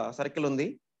లోపల ఒక సర్కిల్ ఉంది,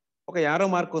 ఒక యారో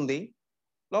మార్క్ ఉంది,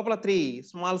 లోపల 3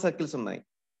 స్మాల్ సర్కిల్స్ ఉన్నాయి.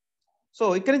 సో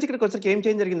ఇక్కడ నుంచి ఇక్కడికి వచ్చరికి ఏం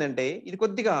చేంజ్ జరిగిందంటే ఇది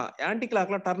కొద్దిగా యాంటీ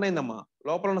క్లాక్ లో టర్న్ అయిందమ్మా.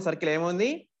 లోపల ఉన్న సర్కిల్ ఏమైంది?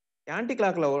 యాంటీ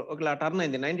క్లాక్ లో ఒకలా టర్న్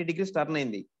అయింది, 90 degrees టర్న్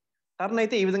అయింది. టర్న్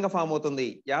అయితే ఈ విధంగా ఫామ్ అవుతుంది.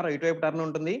 యారో ఇటువైపు టర్న్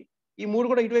ఉంటుంది, ఈ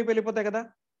 3 కూడా ఇటువైపు వెళ్ళిపోతాయి కదా.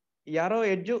 ఈ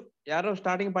యారో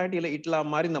స్టార్టింగ్ పాయింట్ ఇట్లా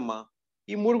మారిందమ్మా.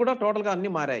 ఈ 3 కూడా టోటల్ గా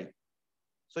అన్ని మారాయి.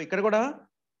 సో ఇక్కడ కూడా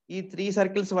ఈ 3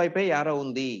 సర్కిల్స్ వైపే యారో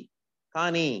ఉంది,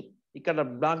 కానీ ఇక్కడ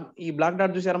ఈ బ్లాక్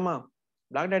డాట్ చూసారమ్మా,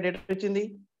 బ్లాక్ డాట్ ఎటు వచ్చింది?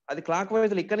 అది క్లాక్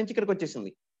వైజ్ ఇక్కడ నుంచి ఇక్కడికి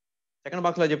వచ్చేసింది. సెకండ్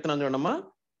బాక్స్ లో చెప్తున్నాను చూడమ్మా,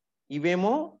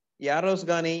 ఇవేమో యారోస్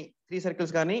కానీ 3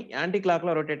 సర్కిల్స్ కానీ యాంటీ క్లాక్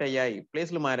లో రొటేట్ అయ్యాయి,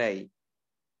 ప్లేస్లు మారాయి.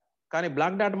 కానీ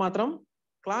బ్లాక్ డాట్ మాత్రం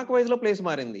క్లాక్ వైజ్ లో ప్లేస్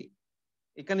మారింది,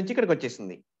 ఇక్కడ నుంచి ఇక్కడికి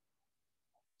వచ్చేసింది.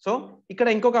 సో ఇక్కడ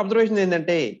ఇంకొక అబ్జర్వేషన్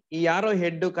ఏంటంటే ఈ యారో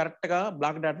హెడ్ కరెక్ట్ గా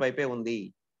బ్లాక్ డాట్ వైపే ఉంది.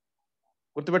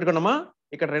 గుర్తుపెట్టుకున్నామా,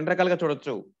 ఇక్కడ 2 రకాలుగా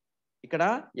చూడొచ్చు. ఇక్కడ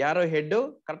యారో హెడ్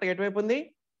కరెక్ట్ గా ఎటువైపు ఉంది?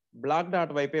 బ్లాక్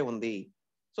డాట్ వైపే ఉంది.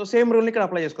 సో సేమ్ రూల్ ఇక్కడ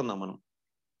అప్లై చేసుకుందాం మనం.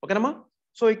 ఓకేనమ్మా,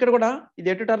 సో ఇక్కడ కూడా ఇది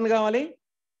ఎటు టర్న్ కావాలి?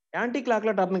 యాంటీ క్లాక్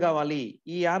లో టర్న్ కావాలి.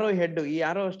 ఈ యారో హెడ్, ఈ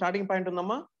యారో స్టార్టింగ్ పాయింట్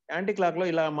ఉందమ్మా, యాంటీ క్లాక్ లో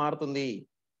ఇలా మారుతుంది.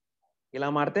 ఇలా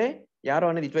మారితే యారో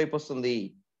అనేది ఇటువైపు వస్తుంది.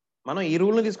 మనం ఈ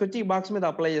రూల్ ని తీసుకొచ్చి ఈ బాక్స్ మీద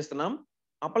అప్లై చేస్తున్నాం.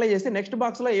 అప్లై చేస్తే నెక్స్ట్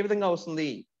బాక్స్ లో ఏ విధంగా వస్తుంది?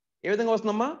 ఏ విధంగా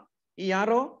వస్తుందమ్మా? ఈ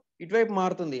యారో ఇటువైపు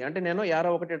మారుతుంది. అంటే నేను యారో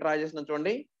ఒకటి డ్రా చేసిన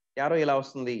చూడండి, యారో ఇలా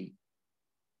వస్తుంది.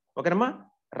 ఓకేనమ్మా,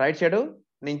 రైట్ సైడ్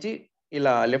నుంచి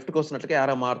ఇలా లెఫ్ట్కి వస్తున్నట్లుగా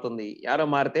యారో మారుతుంది. యారో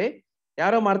మారితే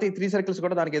ఈ 3 సర్కిల్స్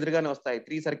కూడా దానికి ఎదురుగానే వస్తాయి.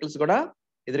 3 సర్కిల్స్ కూడా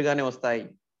ఎదురుగానే వస్తాయి.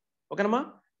 ఓకేనమ్మా,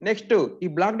 నెక్స్ట్ ఈ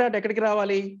బ్లాక్ డాట్ ఎక్కడికి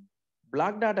రావాలి?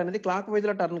 బ్లాక్ డాట్ అనేది క్లాక్ వైజ్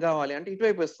లో టర్న్ కావాలి, అంటే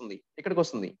ఇటువైపు వస్తుంది, ఇక్కడికి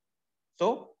వస్తుంది. సో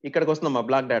ఇక్కడికి వస్తుందమ్మా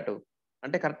బ్లాక్ డాట్.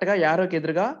 అంటే కరెక్ట్ గా యారోకి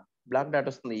ఎదురుగా బ్లాక్ డాట్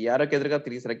వస్తుంది. యారోకి ఎదురుగా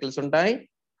 3 సర్కిల్స్ ఉంటాయి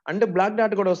అండ్ బ్లాక్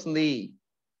డాట్ కూడా వస్తుంది.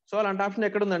 సో అలాంటి ఆప్షన్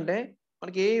ఎక్కడ ఉందంటే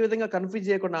మనకి ఏ విధంగా కన్ఫ్యూజ్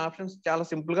చేయకుండా ఆప్షన్స్ చాలా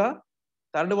సింపుల్ గా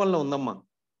థర్డ్ వన్ లో ఉందమ్మా.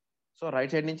 సో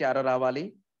రైట్ సైడ్ నుంచి యారో రావాలి,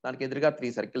 దానికి ఎదురుగా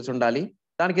 3 సర్కిల్స్ ఉండాలి,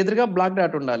 దానికి ఎదురుగా బ్లాక్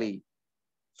డాట్ ఉండాలి.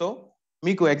 సో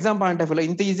మీకు ఎగ్జామ్ పాయింట్ ఆఫ్ వ్యూలో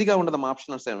ఇంత ఈజీగా ఉండదు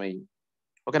ఆప్షన్స్ అనేవి.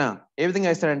 ఓకేనా, ఏ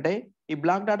విధంగా ఇస్తాడంటే ఈ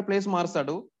బ్లాక్ డాట్ ప్లేస్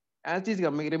మారుస్తాడు, యాజ్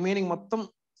ఈజీగా మీకు రిమైనింగ్ మొత్తం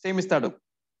సేమ్ ఇస్తాడు,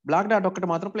 బ్లాక్ డాట్ ఒక్కటి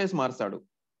మాత్రం ప్లేస్ మారుస్తాడు.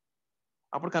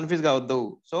 అప్పుడు కన్ఫ్యూజ్ కావద్దు.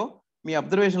 సో మీ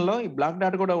అబ్జర్వేషన్ లో ఈ బ్లాక్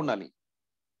డాట్ కూడా ఉండాలి.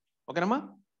 ఓకేనమ్మా,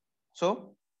 so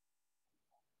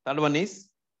third one is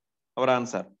our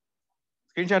answer.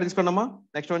 Screen shot తీసుకోండమ్మా.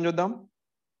 Next one చూద్దాం.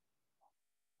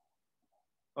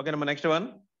 ఓకేనమ్మా, నెక్స్ట్ వన్.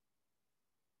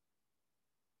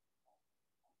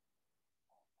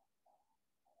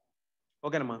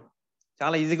 ఓకేనమ్మా,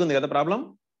 చాలా ఈజీగా ఉంది కదా ప్రాబ్లం.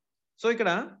 సో ఇక్కడ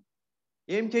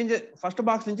ఏం చేంజ్, ఫస్ట్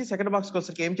బాక్స్ నుంచి సెకండ్ బాక్స్కి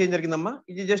వచ్చేసరికి ఏం చేంజ్ జరిగిందమ్మా?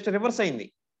 ఇది జస్ట్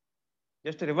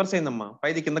రివర్స్ అయిందమ్మా.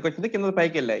 పైది కిందకి వచ్చింది, కింద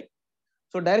పైకి వెళ్ళాయి.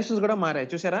 సో డైరెక్షన్స్ కూడా మారాయి.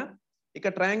 చూసారా,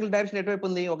 ఇక్కడ ట్రయాంగిల్ డైరెక్షన్ ఎటువైపు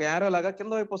ఉంది? ఒక యారో లాగా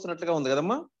కింద వైపు వస్తున్నట్లుగా ఉంది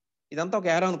కదమ్మా. ఇదంతా ఒక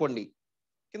యారో అనుకోండి,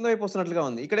 కింద వైపు వస్తున్నట్లుగా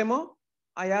ఉంది. ఇక్కడేమో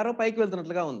ఆ యారో పైకి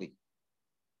వెళ్తున్నట్లుగా ఉంది.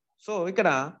 సో ఇక్కడ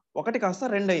 1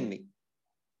 కాస్త 2 అయింది.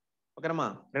 ఓకేనమ్మా,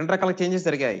 2 రకాల చేంజెస్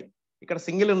జరిగాయి. ఇక్కడ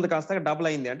సింగిల్ ఉంది కాస్త డబుల్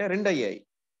అయింది, అంటే 2 అయ్యాయి.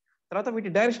 తర్వాత వీటి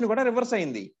డైరెక్షన్ కూడా రివర్స్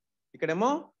అయింది. ఇక్కడేమో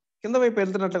కింద వైపు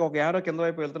వెళ్తున్నట్లుగా ఒక యారో కింద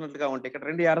వైపు వెళ్తున్నట్లుగా ఉంటే ఇక్కడ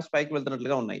 2 యారోస్ పైకి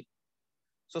వెళ్తున్నట్లుగా ఉన్నాయి.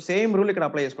 సో సేమ్ రూల్ ఇక్కడ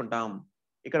అప్లై చేసుకుంటాం.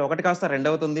 ఇక్కడ 1 కాస్త 2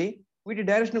 అవుతుంది, వీటి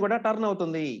డైరెక్షన్ కూడా టర్న్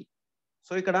అవుతుంది.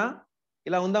 సో ఇక్కడ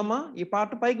ఇలా ఉందమ్మా, ఈ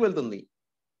పార్ట్ పైకి వెళ్తుంది,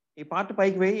 ఈ పార్ట్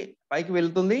పైకి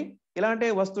వెళ్తుంది. ఇలాంటి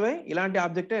వస్తువే, ఇలాంటి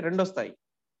ఆబ్జెక్టే 2 వస్తాయి.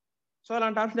 సో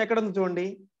అలాంటి ఆప్షన్ ఎక్కడ ఉంది చూడండి,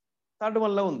 థర్డ్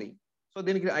వన్ లో ఉంది. సో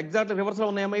దీనికి ఎగ్జాక్ట్ రివర్స్ లో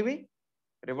ఉన్నాయమ్మా, ఇవి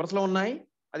రివర్స్ లో ఉన్నాయి.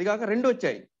 అది కాక 2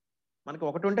 వచ్చాయి. మనకి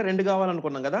 1 ఉంటే 2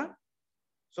 కావాలనుకున్నాం కదా.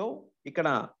 సో ఇక్కడ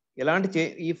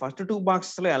ఈ ఫస్ట్ 2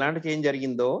 బాక్సెస్ లో ఎలాంటి చేంజ్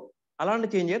జరిగిందో అలాంటి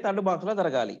చేంజ్ థర్డ్ బాక్స్ లో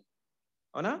జరగాలి.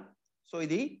 అవునా? సో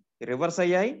ఇది రివర్స్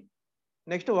అయ్యాయి.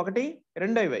 నెక్స్ట్ 1,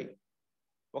 2 అయ్యాయి.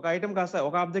 ఒక ఐటమ్ కాస్త,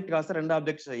 ఒక ఆబ్జెక్ట్ కాస్త 2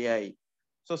 ఆబ్జెక్ట్స్ అయ్యాయి.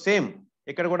 సో సేమ్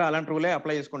ఇక్కడ కూడా అలాంటి రూలే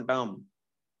అప్లై చేసుకుంటాం.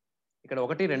 ఇక్కడ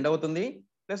 1, 2 అవుతుంది,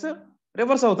 ప్లస్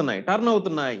రివర్స్ అవుతున్నాయి, టర్న్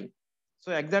అవుతున్నాయి. సో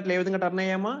ఎగ్జాక్ట్లీ ఏ విధంగా టర్న్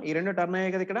అయ్యామా? ఈ 2 టర్న్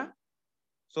అయ్యాయి కదా ఇక్కడ.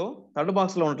 సో థర్డ్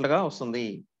బాక్స్ లో ఉన్నట్లుగా వస్తుంది.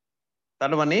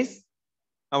 Third one is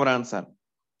our answer.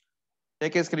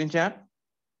 Take a screen shot.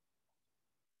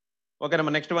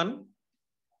 ఓకేనమ్మా, నెక్స్ట్ వన్.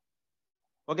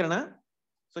 ఓకేనా?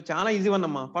 సో చాలా ఈజీ వన్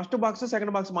అమ్మా. ఫస్ట్ బాక్స్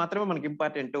సెకండ్ బాక్స్ మాత్రమే మనకి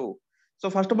ఇంపార్టెంట్. సో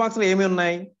ఫస్ట్ బాక్స్ లో ఏమి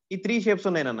ఉన్నాయి? ఈ 3 షేప్స్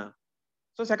ఉన్నాయి నాన్న.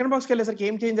 సో సెకండ్ బాక్స్కి వెళ్ళేసరికి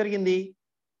ఏం చేంజ్ జరిగింది?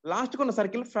 లాస్ట్ కొన్న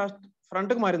సర్కిల్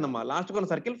ఫ్రంట్ కు మారిందమ్మా. లాస్ట్ కొన్న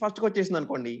సర్కిల్ ఫస్ట్ కు వచ్చేసింది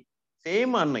అనుకోండి.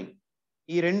 సేమ్ అన్నాయి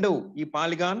ఈ రెండు, ఈ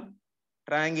పాలిగాన్,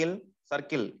 ట్రయాంగిల్,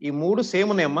 సర్కిల్, ఈ 3 సేమ్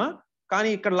ఉన్నాయమ్మా. కానీ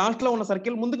ఇక్కడ లాస్ట్ లో ఉన్న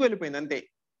సర్కిల్ ముందుకు వెళ్ళిపోయింది అంతే.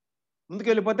 ముందుకు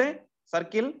వెళ్ళిపోతే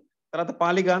సర్కిల్, తర్వాత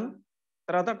పాలిగాన్,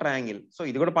 తర్వాత ట్రయాంగిల్. సో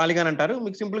ఇది కూడా పాలిగాన్ అంటారు,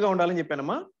 మీకు సింపుల్ గా ఉండాలని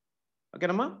చెప్పానమ్మా.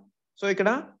 ఓకేనమ్మా? సో ఇక్కడ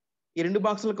ఈ 2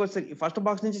 బాక్సులకు వచ్చే ఫస్ట్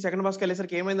బాక్స్ నుంచి సెకండ్ బాక్స్కి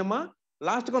వెళ్ళేసరికి ఏమైందమ్మా?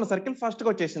 లాస్ట్ కొన్న సర్కిల్ ఫస్ట్ కు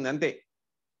వచ్చేసింది అంతే.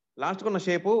 లాస్ట్ కొన్న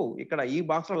షేపు ఇక్కడ ఈ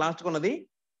బాక్స్ లో లాస్ట్ కొన్నది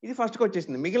ఇది ఫస్ట్ కు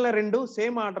వచ్చేసింది. మిగిలిన 2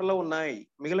 సేమ్ ఆర్డర్ లో ఉన్నాయి.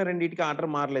 మిగిలిన రెండింటికి ఆర్డర్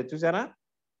మారలేదు, చూసారా?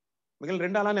 మిగిలిన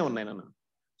 2 అలానే ఉన్నాయి నాన్న.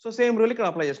 సో సేమ్ రూల్ ఇక్కడ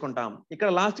అప్లై చేసుకుంటాం. ఇక్కడ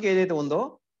లాస్ట్ కి ఏదైతే ఉందో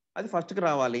అది ఫస్ట్ కి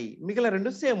రావాలి, మిగిలిన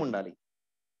 2 సేమ్ ఉండాలి.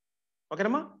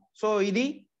 ఓకేనమ్మా? సో ఇది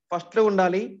ఫస్ట్ లో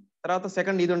ఉండాలి, తర్వాత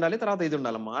సెకండ్ ఇది ఉండాలి, తర్వాత ఇది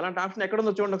ఉండాలమ్మా. అలాంటి ఆప్షన్ ఎక్కడ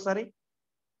ఉందో చూడండి ఒకసారి.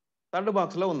 థర్డ్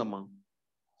బాక్స్ లో ఉందమ్మా.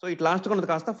 సో ఇటు లాస్ట్ కొన్నది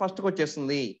కాస్త ఫస్ట్ కి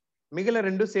వచ్చేస్తుంది, మిగిలిన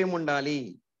 2 సేమ్ ఉండాలి.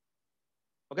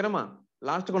 ఓకేనమ్మా?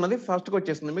 లాస్ట్ కొన్నది ఫస్ట్ కి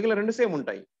వచ్చేస్తుంది, మిగిలిన 2 సేమ్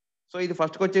ఉంటాయి. సో ఇది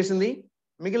ఫస్ట్ కి వచ్చేసింది,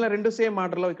 మిగిలిన 2 సేమ్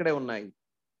ఆర్డర్ లో ఇక్కడే ఉన్నాయి.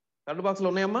 థర్డ్ బాక్స్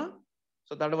లో ఉన్నాయమ్మా.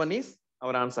 So third one is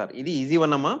our answer. ఇది ఈజీ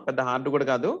వన్ అమ్మా, పెద్ద హార్డ్ కూడా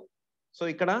కాదు. సో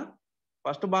ఇక్కడ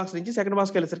ఫస్ట్ బాక్స్ నుంచి సెకండ్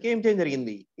బాక్స్కి వెళ్ళేసరికి ఏం చేంజ్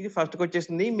జరిగింది? ఇది ఫస్ట్ కి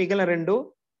వచ్చేసింది, మిగిలిన 2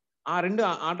 ఆ 2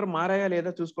 ఆర్డర్ మారాయా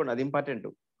లేదా చూసుకోండి, అది ఇంపార్టెంట్.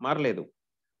 మారలేదు.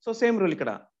 సో సేమ్ రూల్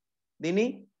ఇక్కడ. దీన్ని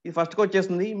ఇది ఫస్ట్ కి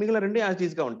వచ్చేస్తుంది, మిగిలిన 2 యాజ్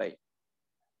ఈజ్ గా ఉంటాయి.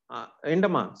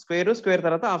 ఏంటమ్మా? స్క్వేర్, స్క్వేర్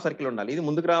తర్వాత హాఫ్ సర్కిల్ ఉండాలి. ఇది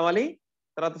ముందుకు రావాలి,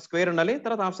 తర్వాత స్క్వేర్ ఉండాలి,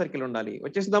 తర్వాత హాఫ్ సర్కిల్ ఉండాలి.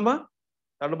 వచ్చేసిందమ్మా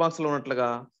థర్డ్ బాక్స్ లో ఉన్నట్లుగా.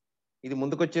 ఇది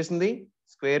ముందుకు వచ్చేసింది,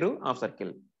 square, half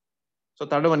circle. So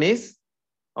third one is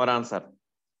our answer.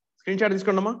 Screen shot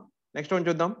తీసుకోండి అమ్మా. నెక్స్ట్ వన్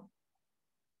చూద్దాం.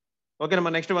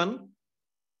 ఓకేనమ్మా, నెక్స్ట్ వన్.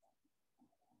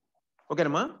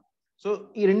 ఓకేనమ్మా? సో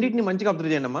ఈ రెండింటిని మంచిగా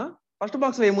అబ్జర్వ్ చేయండి అమ్మా. ఫస్ట్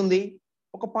బాక్స్ లో ఏముంది?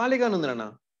 ఒక పాలిగాన్ ఉంది నాన్న,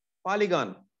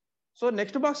 పాలిగాన్. సో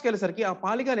నెక్స్ట్ బాక్స్కి వెళ్ళేసరికి ఆ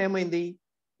పాలిగాన్ ఏమైంది?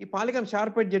 ఈ పాలిగాన్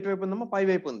షార్ప్ ఎడ్జ్ ఎటువైపు ఉందమ్మా? పై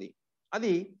వైపు ఉంది.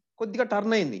 అది కొద్దిగా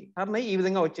టర్న్ అయింది, టర్న్ అయ్యి ఈ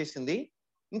విధంగా వచ్చేసింది.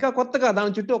 ఇంకా కొత్తగా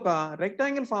దాని చుట్టూ ఒక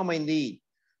రెక్టాంగిల్ ఫామ్ అయింది.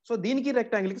 సో దీనికి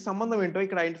రెక్టాంగిల్ కి సంబంధం ఏంటో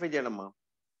ఇక్కడ ఐడెంటిఫై చేయడమ్మా.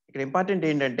 ఇక్కడ ఇంపార్టెంట్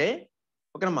ఏంటంటే,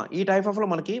 ఓకేనమ్మా, ఈ టైప్ ఆఫ్ లో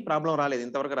మనకి ప్రాబ్లం రాలేదు,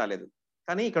 ఇంతవరకు రాలేదు,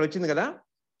 కానీ ఇక్కడ వచ్చింది కదా.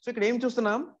 సో ఇక్కడ ఏం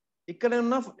చూస్తున్నాం? ఇక్కడ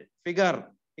ఉన్న ఫిగర్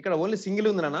ఇక్కడ ఓన్లీ సింగిల్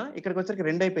ఉంది నాన్న, ఇక్కడికి వచ్చరికి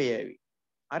 2 అయిపోయాయి.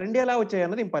 ఆ 2 ఎలా వచ్చాయి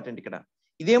అన్నది ఇంపార్టెంట్ ఇక్కడ.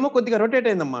 ఇదేమో కొద్దిగా రొటేట్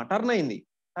అయిందమ్మా, టర్న్ అయింది.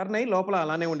 టర్న్ అయ్యి లోపల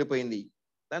అలానే ఉండిపోయింది,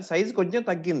 దాని సైజు కొంచెం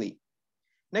తగ్గింది.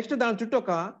 నెక్స్ట్ దాని చుట్టూ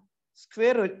ఒక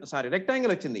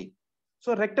రెక్టాంగిల్ వచ్చింది. సో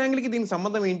రెక్టాంగిల్ కి దీనికి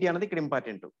సంబంధం ఏంటి అన్నది ఇక్కడ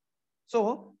ఇంపార్టెంట్. సో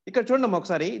ఇక్కడ చూడండి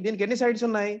ఒకసారి, దీనికి ఎన్ని సైడ్స్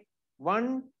ఉన్నాయి? 1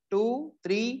 2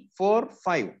 3 4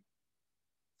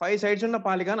 5 సైడ్స్ ఉన్న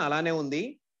పాలిగాన్ అలానే ఉంది.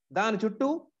 దాని చుట్టూ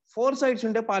 4 సైడ్స్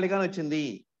ఉండే పాలిగాన్ వచ్చింది.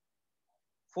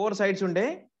 4 సైడ్స్ ఉండే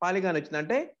పాలిగాన్ వచ్చింది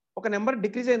అంటే ఒక నెంబర్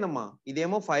డిక్రీజ్ అయిందమ్మా.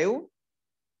 ఇదేమో 5,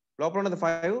 లోపల ఉన్నది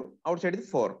 5, అవుట్ సైడ్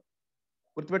 4.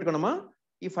 గుర్తుపెట్టుకోనమ్మా,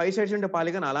 ఈ 5 సైడ్స్ ఉండే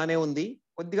పాలిగాన్ అలానే ఉంది,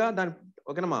 కొద్దిగా దాని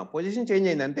ఓకేనమ్మా పొజిషన్ చేంజ్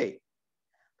అయింది అంతే.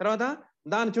 తర్వాత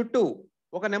దాని చుట్టూ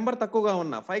ఒక నెంబర్ తక్కువగా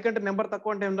ఉన్న, 5 కంటే నెంబర్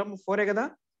తక్కువ అంటే 4 కదా,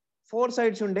 4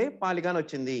 సైడ్స్ ఉండే పాలిగాన్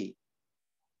వచ్చింది.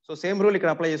 సో సేమ్ రూల్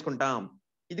ఇక్కడ అప్లై చేసుకుంటాం.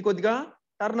 ఇది కొద్దిగా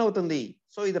టర్న్ అవుతుంది.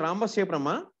 సో ఇది రాంబస్ షేప్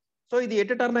అమ్మా. సో ఇది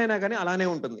ఎటు టర్న్ అయినా కానీ అలానే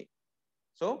ఉంటుంది.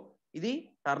 సో ఇది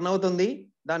టర్న్ అవుతుంది,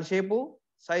 దాని షేపు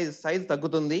సైజ్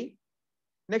తగ్గుతుంది.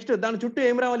 నెక్స్ట్ దాని చుట్టూ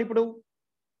ఏం రావాలి ఇప్పుడు?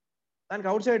 దానికి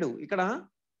అవుట్ సైడ్ ఇక్కడ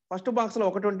ఫస్ట్ బాక్స్ లో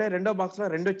 1 ఉంటే రెండో బాక్స్ లో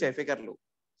 2 వచ్చాయి ఫిగర్లు.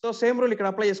 సో సేమ్ రూల్ ఇక్కడ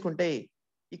అప్లై చేసుకుంటే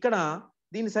ఇక్కడ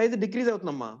దీని సైజు డిక్రీజ్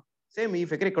అవుతుందమ్మా. సేమ్ ఈ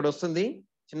ఫిగర్ ఇక్కడ వస్తుంది,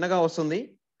 చిన్నగా వస్తుంది,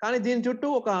 కానీ దీని చుట్టూ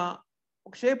ఒక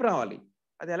షేప్ రావాలి.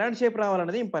 అది ఎలాంటి షేప్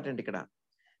రావాలన్నది ఇంపార్టెంట్ ఇక్కడ.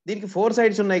 దీనికి 4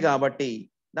 సైడ్స్ ఉన్నాయి కాబట్టి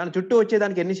దాని చుట్టూ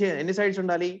వచ్చేదానికి ఎన్ని సైడ్స్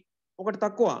ఉండాలి? ఒకటి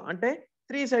తక్కువ అంటే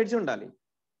 3 సైడ్స్ ఉండాలి.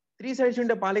 3 సైడ్స్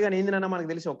ఉండే పాలిగాన్ ఏందినన్నా మనకు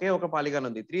తెలిసి ఒకే ఒక పాలిగాన్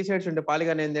ఉంది. 3 సైడ్స్ ఉండే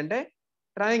పాలిగాన్ ఏంటంటే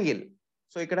ట్రయాంగిల్.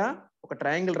 సో ఇక్కడ ఒక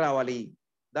ట్రయాంగిల్ రావాలి,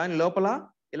 దాని లోపల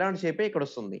ఇలాంటి షేపే ఇక్కడ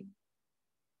వస్తుంది.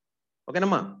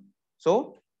 ఓకేనమ్మా? సో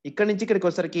ఇక్కడ నుంచి ఇక్కడికి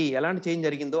వచ్చేసరికి ఎలాంటి చేంజ్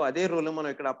జరిగిందో అదే రూల్ మనం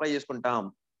ఇక్కడ అప్లై చేసుకుంటాం.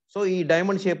 సో ఈ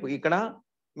డైమండ్ షేప్ ఇక్కడ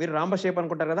మీరు రాంబస్ షేప్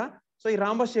అనుకుంటారు కదా, సో ఈ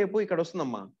రాంబస్ షేప్ ఇక్కడ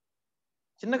వస్తుందమ్మా,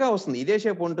 చిన్నగా వస్తుంది. ఇదే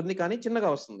షేప్ ఉంటుంది కానీ చిన్నగా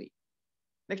వస్తుంది.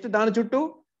 నెక్స్ట్ దాని చుట్టూ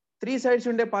 3 సైడ్స్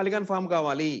ఉండే పాలిగాన్ ఫామ్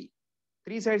కావాలి.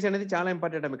 3 సైడ్స్ అనేది చాలా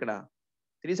ఇంపార్టెంట్ అమ్మ ఇక్కడ.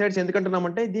 3 సైడ్స్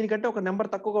ఎందుకంటున్నామంటే దీనికంటే ఒక నెంబర్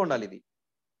తక్కువగా ఉండాలి ఇది.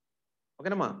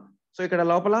 ఓకేనమ్మా? సో ఇక్కడ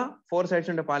లోపల 4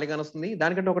 సైడ్స్ ఉండే పాలిగాన్ వస్తుంది,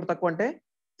 దానికంటే ఒకటి తక్కువ అంటే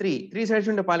 3 సైడ్స్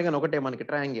ఉండే పాలిగాన్ ఒకటే మనకి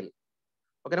ట్రయాంగిల్.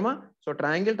 ఓకేనమ్మా? సో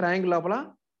ట్రయాంగిల్ లోపల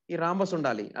ఈ రాంబస్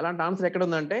ఉండాలి. అలాంటి ఆన్సర్ ఎక్కడ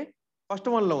ఉందంటే ఫస్ట్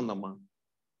వన్ లో ఉందమ్మా.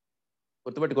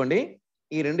 గుర్తుపెట్టుకోండి,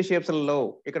 ఈ 2 షేప్స్లలో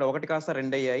ఇక్కడ ఒకటి కాస్త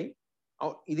 2 అయ్యాయి.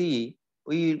 ఇది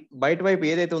ఈ బయట వైపు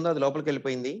ఏదైతే ఉందో అది లోపలికి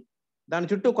వెళ్ళిపోయింది, దాని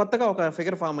చుట్టూ కొత్తగా ఒక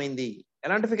ఫిగర్ ఫామ్ అయింది.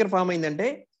 ఎలాంటి ఫిగర్ ఫామ్ అయిందంటే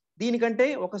దీనికంటే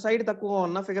ఒక సైడ్ తక్కువ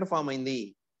ఉన్న ఫిగర్ ఫామ్ అయింది.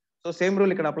 సో సేమ్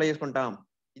రూల్ ఇక్కడ అప్లై చేసుకుంటాం.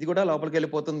 ఇది కూడా లోపలికి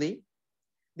వెళ్ళిపోతుంది.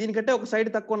 దీనికంటే ఒక సైడ్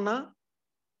తక్కువ ఉన్న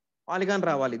పాలిగాన్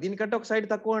రావాలి. దీనికంటే ఒక సైడ్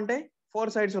తక్కువ అంటే 4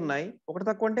 సైడ్స్ ఉన్నాయి. ఒకటి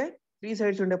తక్కువ అంటే 3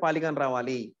 సైడ్స్ ఉండే పాలిగాన్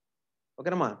రావాలి.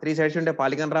 ఓకేనమ్మా, 3 సైడ్స్ ఉండే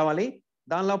పాలిగాన్ రావాలి.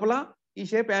 దాని లోపల ఈ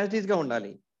షేప్ యాజ్ ఇట్ ఈస్ గా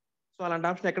ఉండాలి. సో అలాంటి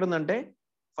ఆప్షన్ ఎక్కడ ఉందంటే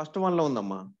ఫస్ట్ వన్ లో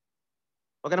ఉందమ్మా.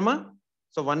 ఓకేనమ్మా,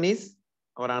 so 1 is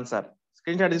our answer.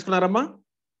 Screen shot తీసుకున్నారమ్మా?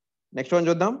 Next one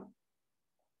చూద్దాం.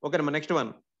 ఓకేనమ్మా, నెక్స్ట్ వన్.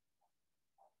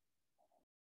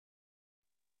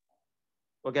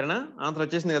 ఓకేనా, ఆన్సర్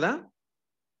వచ్చేసింది కదా.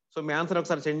 సో మీ ఆన్సర్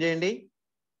ఒకసారి సెండ్ చేయండి.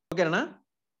 ఓకేనా.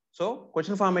 సో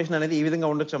క్వశ్చన్ ఫార్మేషన్ అనేది ఈ విధంగా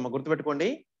ఉండొచ్చు అమ్మా, గుర్తుపెట్టుకోండి.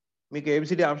 మీకు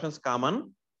ఏబిసిడి ఆప్షన్స్ కామన్.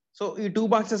 సో ఈ 2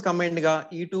 బాక్సెస్ కంబైన్డ్ గా,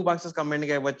 ఈ 2 బాక్సెస్ కంబైన్డ్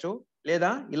గా ఇవ్వచ్చు,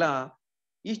 లేదా ఇలా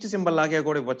ఈస్ట్ సింబల్ లాగే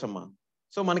కూడా ఇవ్వచ్చు అమ్మా.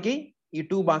 సో మనకి ఈ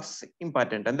 2 బాక్స్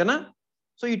ఇంపార్టెంట్, అంతేనా.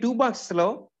 సో ఈ 2 బాక్సెస్ లో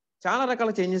చాలా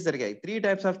రకాల చేంజెస్ జరిగాయి. 3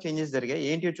 టైప్స్ ఆఫ్ చేంజెస్ జరిగాయి.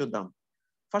 ఏంటి చూద్దాం.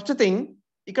 ఫస్ట్ థింగ్,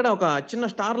 ఇక్కడ ఒక చిన్న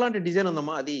స్టార్ లాంటి డిజైన్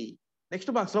ఉందమ్మా, అది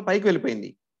నెక్స్ట్ బాక్స్ లో పైకి వెళ్ళిపోయింది.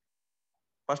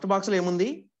 ఫస్ట్ బాక్స్ లో ఏముంది,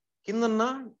 కిందన్న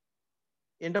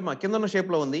ఏంటమ్మా, కిందన్న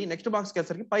షేప్ లో ఉంది. నెక్స్ట్ బాక్స్కి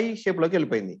వచ్చేసరికి పై షేప్ లోకి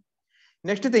వెళ్ళిపోయింది.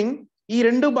 నెక్స్ట్ థింగ్, ఈ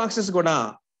 2 బాక్సెస్ కూడా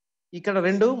ఇక్కడ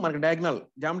 2 మనకి డయాగ్నల్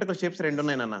జామెట్రికల్ షేప్స్ 2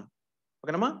 ఉన్నాయి నాన్న.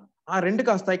 ఓకేనమ్మా, ఆ 2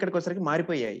 కాస్త ఇక్కడికి వచ్చేసరికి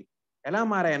మారిపోయాయి. ఎలా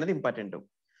మారాయి అనేది ఇంపార్టెంట్.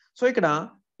 సో ఇక్కడ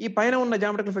ఈ పైన ఉన్న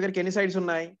జామెట్రికల్ ఫిగర్ కి ఎన్ని సైడ్స్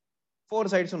ఉన్నాయి? 4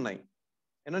 సైడ్స్ ఉన్నాయి.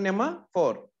 ఎన్ని ఉన్నాయమ్మా?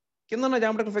 4. కింద ఉన్న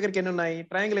జామెట్రికల్ ఫిగర్ కి ఎన్ని ఉన్నాయి?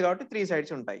 ట్రయాంగిల్ కాబట్టి 3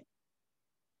 సైడ్స్ ఉంటాయి.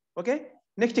 ఓకే.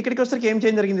 నెక్స్ట్ ఇక్కడికి వచ్చేసరికి ఏం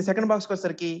చేంజ్ జరిగింది? సెకండ్ బాక్స్ కి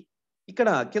వచ్చేసరికి ఇక్కడ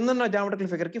కింద ఉన్న జామెట్రికల్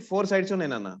ఫిగర్ కి 4 సైడ్స్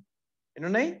ఉన్నాయి నాన్న. ఎన్ని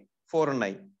ఉన్నాయి? 4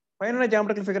 ఉన్నాయి. పైన ఉన్న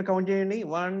జామెట్రికల్ ఫిగర్ కౌంట్ చేయండి.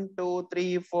 1 2 3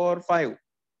 4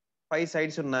 5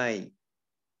 సైడ్స్ ఉన్నాయి.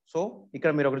 సో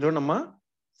ఇక్కడ మీరు ఒకటి చూడమ్మా,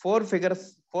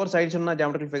 4 సైడ్స్ ఉన్న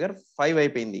జామెట్రికల్ ఫిగర్ 5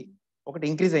 అయిపోయింది. ఒకటి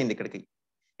ఇంక్రీజ్ అయింది ఇక్కడికి.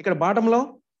 ఇక్కడ బాటమ్ లో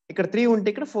ఇక్కడ 3 ఉంటే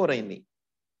ఇక్కడ 4 అయింది.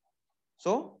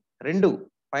 సో 2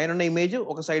 పైన ఉన్న ఇమేజ్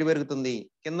ఒక సైడ్ పెరుగుతుంది,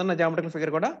 కింద ఉన్న జామెట్రికల్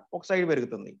ఫిగర్ కూడా ఒక సైడ్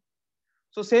పెరుగుతుంది.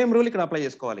 సో సేమ్ రూల్ ఇక్కడ అప్లై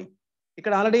చేసుకోవాలి.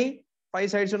 ఇక్కడ ఆల్రెడీ 5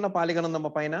 సైడ్స్ ఉన్న పాలిగాన్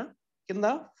ఉందమ్మా పైన, కింద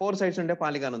 4 సైడ్స్ ఉండే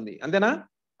పాలిగాన్ ఉంది. అంతేనా?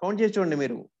 కౌంట్ చేసి చూడండి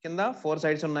మీరు. కింద 4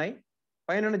 సైడ్స్ ఉన్నాయి,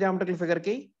 పైన ఉన్న జామెట్రికల్ ఫిగర్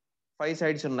కి 5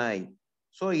 సైడ్స్ ఉన్నాయి.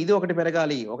 సో ఇది ఒకటి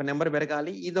పెరగాలి, ఒక నెంబర్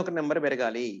పెరగాలి, ఇది ఒక నెంబర్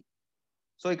పెరగాలి.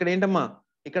 సో ఇక్కడ ఏంటమ్మా,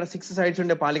 ఇక్కడ 6 సైడ్స్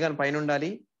ఉండే పాలిగాన్ పైన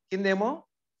ఉండాలి, కిందేమో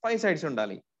 5 సైడ్స్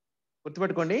ఉండాలి.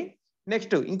 గుర్తుపెట్టుకోండి.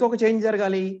 నెక్స్ట్ ఇంకొక చేంజ్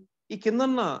జరగాలి. ఈ కింద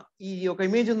ఉన్న ఈ ఒక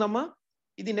ఇమేజ్ ఉందమ్మా,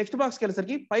 ఇది నెక్స్ట్ బాక్స్కి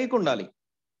వెళ్ళేసరికి పైకి ఉండాలి,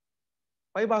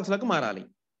 పై బాక్స్లకు మారాలి.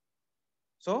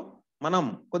 సో మనం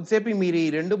కొద్దిసేపు మీరు ఈ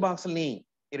 2 బాక్సుల్ని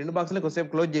కొద్దిసేపు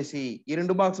క్లోజ్ చేసి ఈ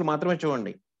 2 బాక్సులు మాత్రమే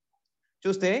చూడండి.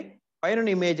 చూస్తే పైన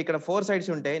ఇమేజ్ ఇక్కడ 4 సైడ్స్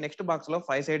ఉంటే నెక్స్ట్ బాక్స్ లో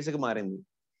 5 సైడ్స్ కి మారింది.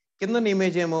 కింద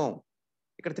ఇమేజ్ ఏమో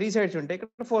ఇక్కడ 3 సైడ్స్ ఉంటే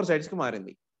ఇక్కడ 4 సైడ్స్ కి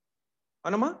మారింది.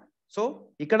 అవునమ్మా. సో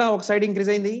ఇక్కడ ఒక సైడ్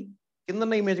ఇంక్రీజ్ అయింది,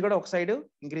 కింద ఇమేజ్ కూడా ఒక సైడ్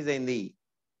ఇంక్రీజ్ అయింది.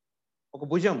 ఒక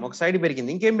భుజం ఒక సైడ్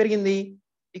పెరిగింది. ఇంకేం పెరిగింది?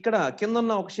 ఇక్కడ కింద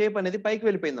ఉన్న ఒక షేప్ అనేది పైకి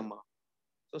వెళ్ళిపోయిందమ్మా.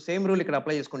 సో సేమ్ రూల్ ఇక్కడ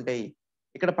అప్లై చేసుకుంటే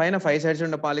ఇక్కడ పైన 5 సైడ్స్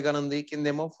ఉండే పాలిగాన్ ఉంది,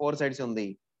 కిందేమో 4 సైడ్స్ ఉంది.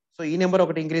 సో ఈ నెంబర్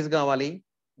ఒకటి ఇంక్రీజ్ కావాలి,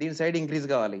 దీని సైడ్ ఇంక్రీజ్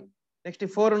కావాలి. నెక్స్ట్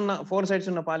 4 సైడ్స్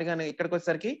ఉన్న పాలిగాన్ ఇక్కడికి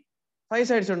వచ్చేసరికి 5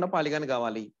 సైడ్స్ ఉన్న పాలిగాన్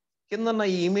కావాలి. కింద ఉన్న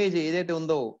ఈ ఇమేజ్ ఏదైతే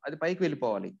ఉందో అది పైకి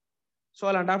వెళ్ళిపోవాలి. సో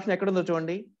అలాంటి ఆప్షన్ ఎక్కడ ఉందో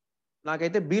చూడండి.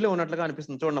 నాకైతే బిలో ఉన్నట్లుగా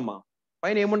అనిపిస్తుంది. చూడమ్మా,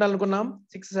 పైన ఏముండాలనుకున్నాం?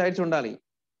 6 సైడ్స్ ఉండాలి.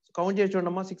 కౌంట్ చేసి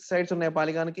చూడమ్మా, 6 సైడ్స్ ఉన్నాయి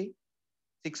పాలిగాన్కి,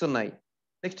 6 ఉన్నాయి.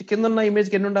 నెక్స్ట్ కింద ఉన్న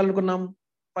ఇమేజ్కి ఎన్ని ఉండాలనుకున్నాం?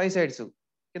 5 సైడ్స్.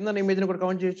 కింద ఇమేజ్ ని కూడా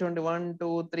కౌంట్ చేసి చూడండి, 1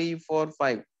 2 3 4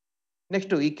 5.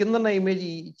 నెక్స్ట్ ఈ కింద ఉన్న ఇమేజ్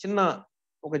చిన్న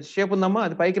ఒక షేప్ ఉందమ్మా,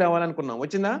 అది పైకి రావాలనుకున్నాం,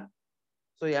 వచ్చిందా?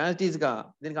 సో యాజ్ ఇట్ ఈస్ గా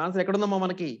దీనికి ఆన్సర్ ఎక్కడ ఉందమ్మా?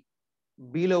 మనకి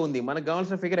బిలో ఉంది. మనకు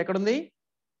కావాల్సిన ఫిగర్ ఎక్కడుంది?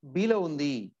 బిలో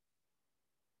ఉంది.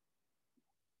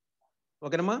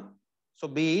 ఓకేనమ్మా. So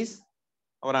B is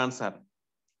our answer.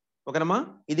 ఓకేనమ్మా.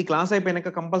 ఇది క్లాస్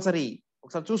అయిపోయినాక కంపల్సరీ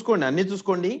ఒకసారి చూసుకోండి, అన్ని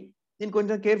చూసుకోండి, దీన్ని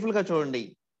కొంచెం కేర్ఫుల్ గా చూడండి.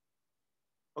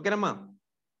 ఓకేనమ్మా.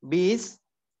 B is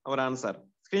our answer.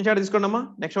 Screen shot తీసుకోండి అమ్మా.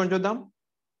 నెక్స్ట్ వన్ చూద్దాం.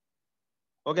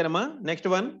 ఓకేనమ్మా. నెక్స్ట్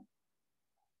వన్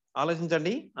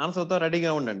ఆలోచించండి, ఆన్సర్తో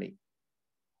రెడీగా ఉండండి.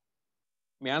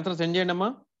 మీ ఆన్సర్ సెండ్ చేయండి అమ్మా.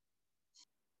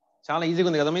 చాలా ఈజీగా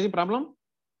ఉంది కదా, ఇది ప్రాబ్లం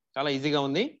చాలా ఈజీగా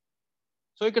ఉంది.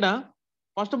 సో ఇక్కడ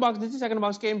ఫస్ట్ బాక్స్ నుంచి సెకండ్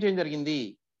బాక్స్కి ఏం చేంజ్ జరిగింది?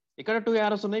 ఇక్కడ 2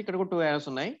 యారోస్ ఉన్నాయి, ఇక్కడ కూడా 2 యారోస్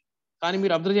ఉన్నాయి. కానీ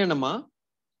మీరు అబ్జర్వ్ చేయండి అమ్మా,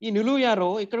 ఈ నిలువు యారో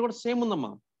ఇక్కడ కూడా సేమ్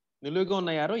ఉందమ్మా. నిలువుగా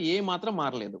ఉన్న యారో ఏ మాత్రం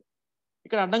మారలేదు.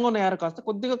 ఇక్కడ అడ్డంగా ఉన్న యారో కాస్త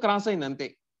కొద్దిగా క్రాస్ అయింది అంతే.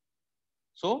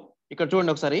 సో ఇక్కడ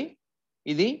చూడండి ఒకసారి,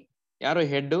 ఇది యారో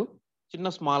హెడ్, చిన్న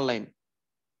స్మాల్ లైన్.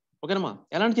 ఓకేనమ్మా.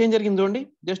 ఎలాంటి చేంజ్ జరిగింది చూడండి.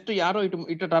 జస్ట్ యారో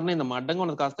ఇటు టర్న్ అయిందమ్మా, అడ్డంగా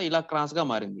ఉన్నది కాస్త ఇలా క్రాస్ గా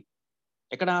మారింది.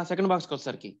 ఎక్కడ? సెకండ్ బాక్స్కి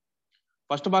వచ్చేసరికి.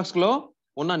 ఫస్ట్ బాక్స్ లో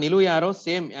ఉన్న నిలువు యారో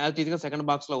సేమ్ యాజ్ ఇట్ గా సెకండ్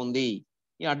బాక్స్ లో ఉంది.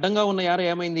 ఈ అడ్డంగా ఉన్న యారో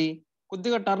ఏమైంది?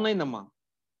 కొద్దిగా టర్న్ అయిందమ్మా,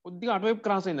 కొద్దిగా అటువైపు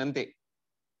క్రాస్ అయింది అంతే.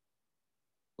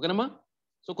 ఓకేనమ్మా.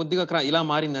 సో కొద్దిగా ఇలా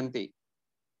మారింది అంతే.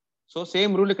 సో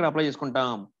సేమ్ రూల్ ఇక్కడ అప్లై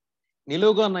చేసుకుంటాం.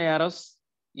 నిలువుగా ఉన్న యారోస్,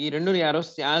 ఈ రెండు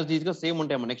యారోస్ యాజ్ ఈజ్ గా సేమ్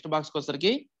ఉంటాయమ్మా. నెక్స్ట్ బాక్స్కి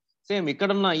వచ్చేసరికి సేమ్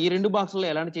ఇక్కడున్న ఈ రెండు బాక్స్లో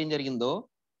ఎలాంటి చేంజ్ జరిగిందో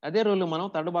అదే రూల్ మనం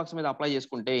థర్డ్ బాక్స్ మీద అప్లై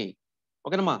చేసుకుంటే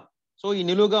ఓకేనమ్మా. సో ఈ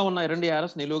నిలువుగా ఉన్న రెండు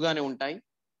యారోస్ నిలువుగానే ఉంటాయి.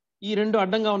 ఈ రెండు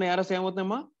అడ్డంగా ఉన్న యారోస్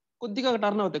ఏమవుతాయమ్మా, కొద్దిగా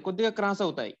టర్న్ అవుతాయి, కొద్దిగా క్రాస్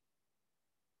అవుతాయి,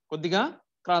 కొద్దిగా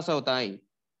క్రాస్ అవుతాయి.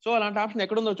 సో అలాంటి ఆప్షన్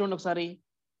ఎక్కడుందో చూడండి ఒకసారి.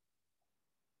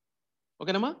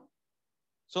 ఓకేనమ్మా.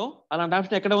 సో అలాంటి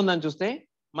ఆప్షన్ ఎక్కడ ఉందని చూస్తే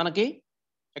మనకి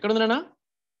ఎక్కడ ఉంది నాన్న,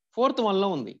 4th 1లో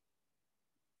ఉంది.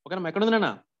 ఓకేనమ్మా, ఎక్కడ ఉంది నాన్న,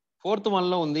 4th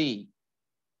 1లో ఉంది.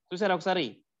 చూసారా ఒకసారి.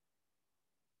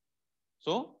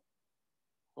 సో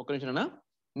ఒక్క నిమిషం నాన్న.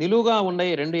 నిలువుగా ఉండే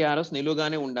రెండు యారోస్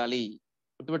నిలువుగానే ఉండాలి.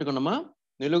 గుర్తుపెట్టుకున్నామా,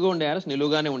 నిలువుగా ఉండే యారోస్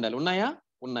నిలువుగానే ఉండాలి. ఉన్నాయా?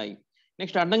 ఉన్నాయి.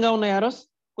 నెక్స్ట్ అడ్డంగా ఉన్న యారోస్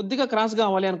కొద్దిగా క్రాస్ గా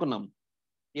అవ్వాలి అనుకున్నాం.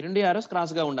 ఈ రెండు యారోస్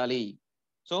క్రాస్ గా ఉండాలి.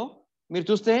 సో మీరు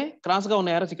చూస్తే క్రాస్ గా ఉన్న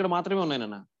యారోస్ ఇక్కడ మాత్రమే ఉన్నాయి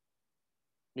నాన్న.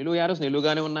 నిలువు యారోస్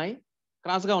నిలువుగానే ఉన్నాయి,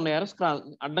 క్రాస్ గా ఉన్న యారోస్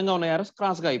అడ్డంగా ఉన్న యారోస్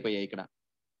క్రాస్ గా అయిపోయాయి ఇక్కడ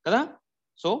కదా.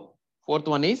 So 4th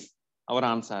 1 is our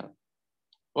answer.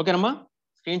 ఓకేనమ్మా,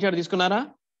 స్క్రీన్ షాట్ తీసుకున్నారా?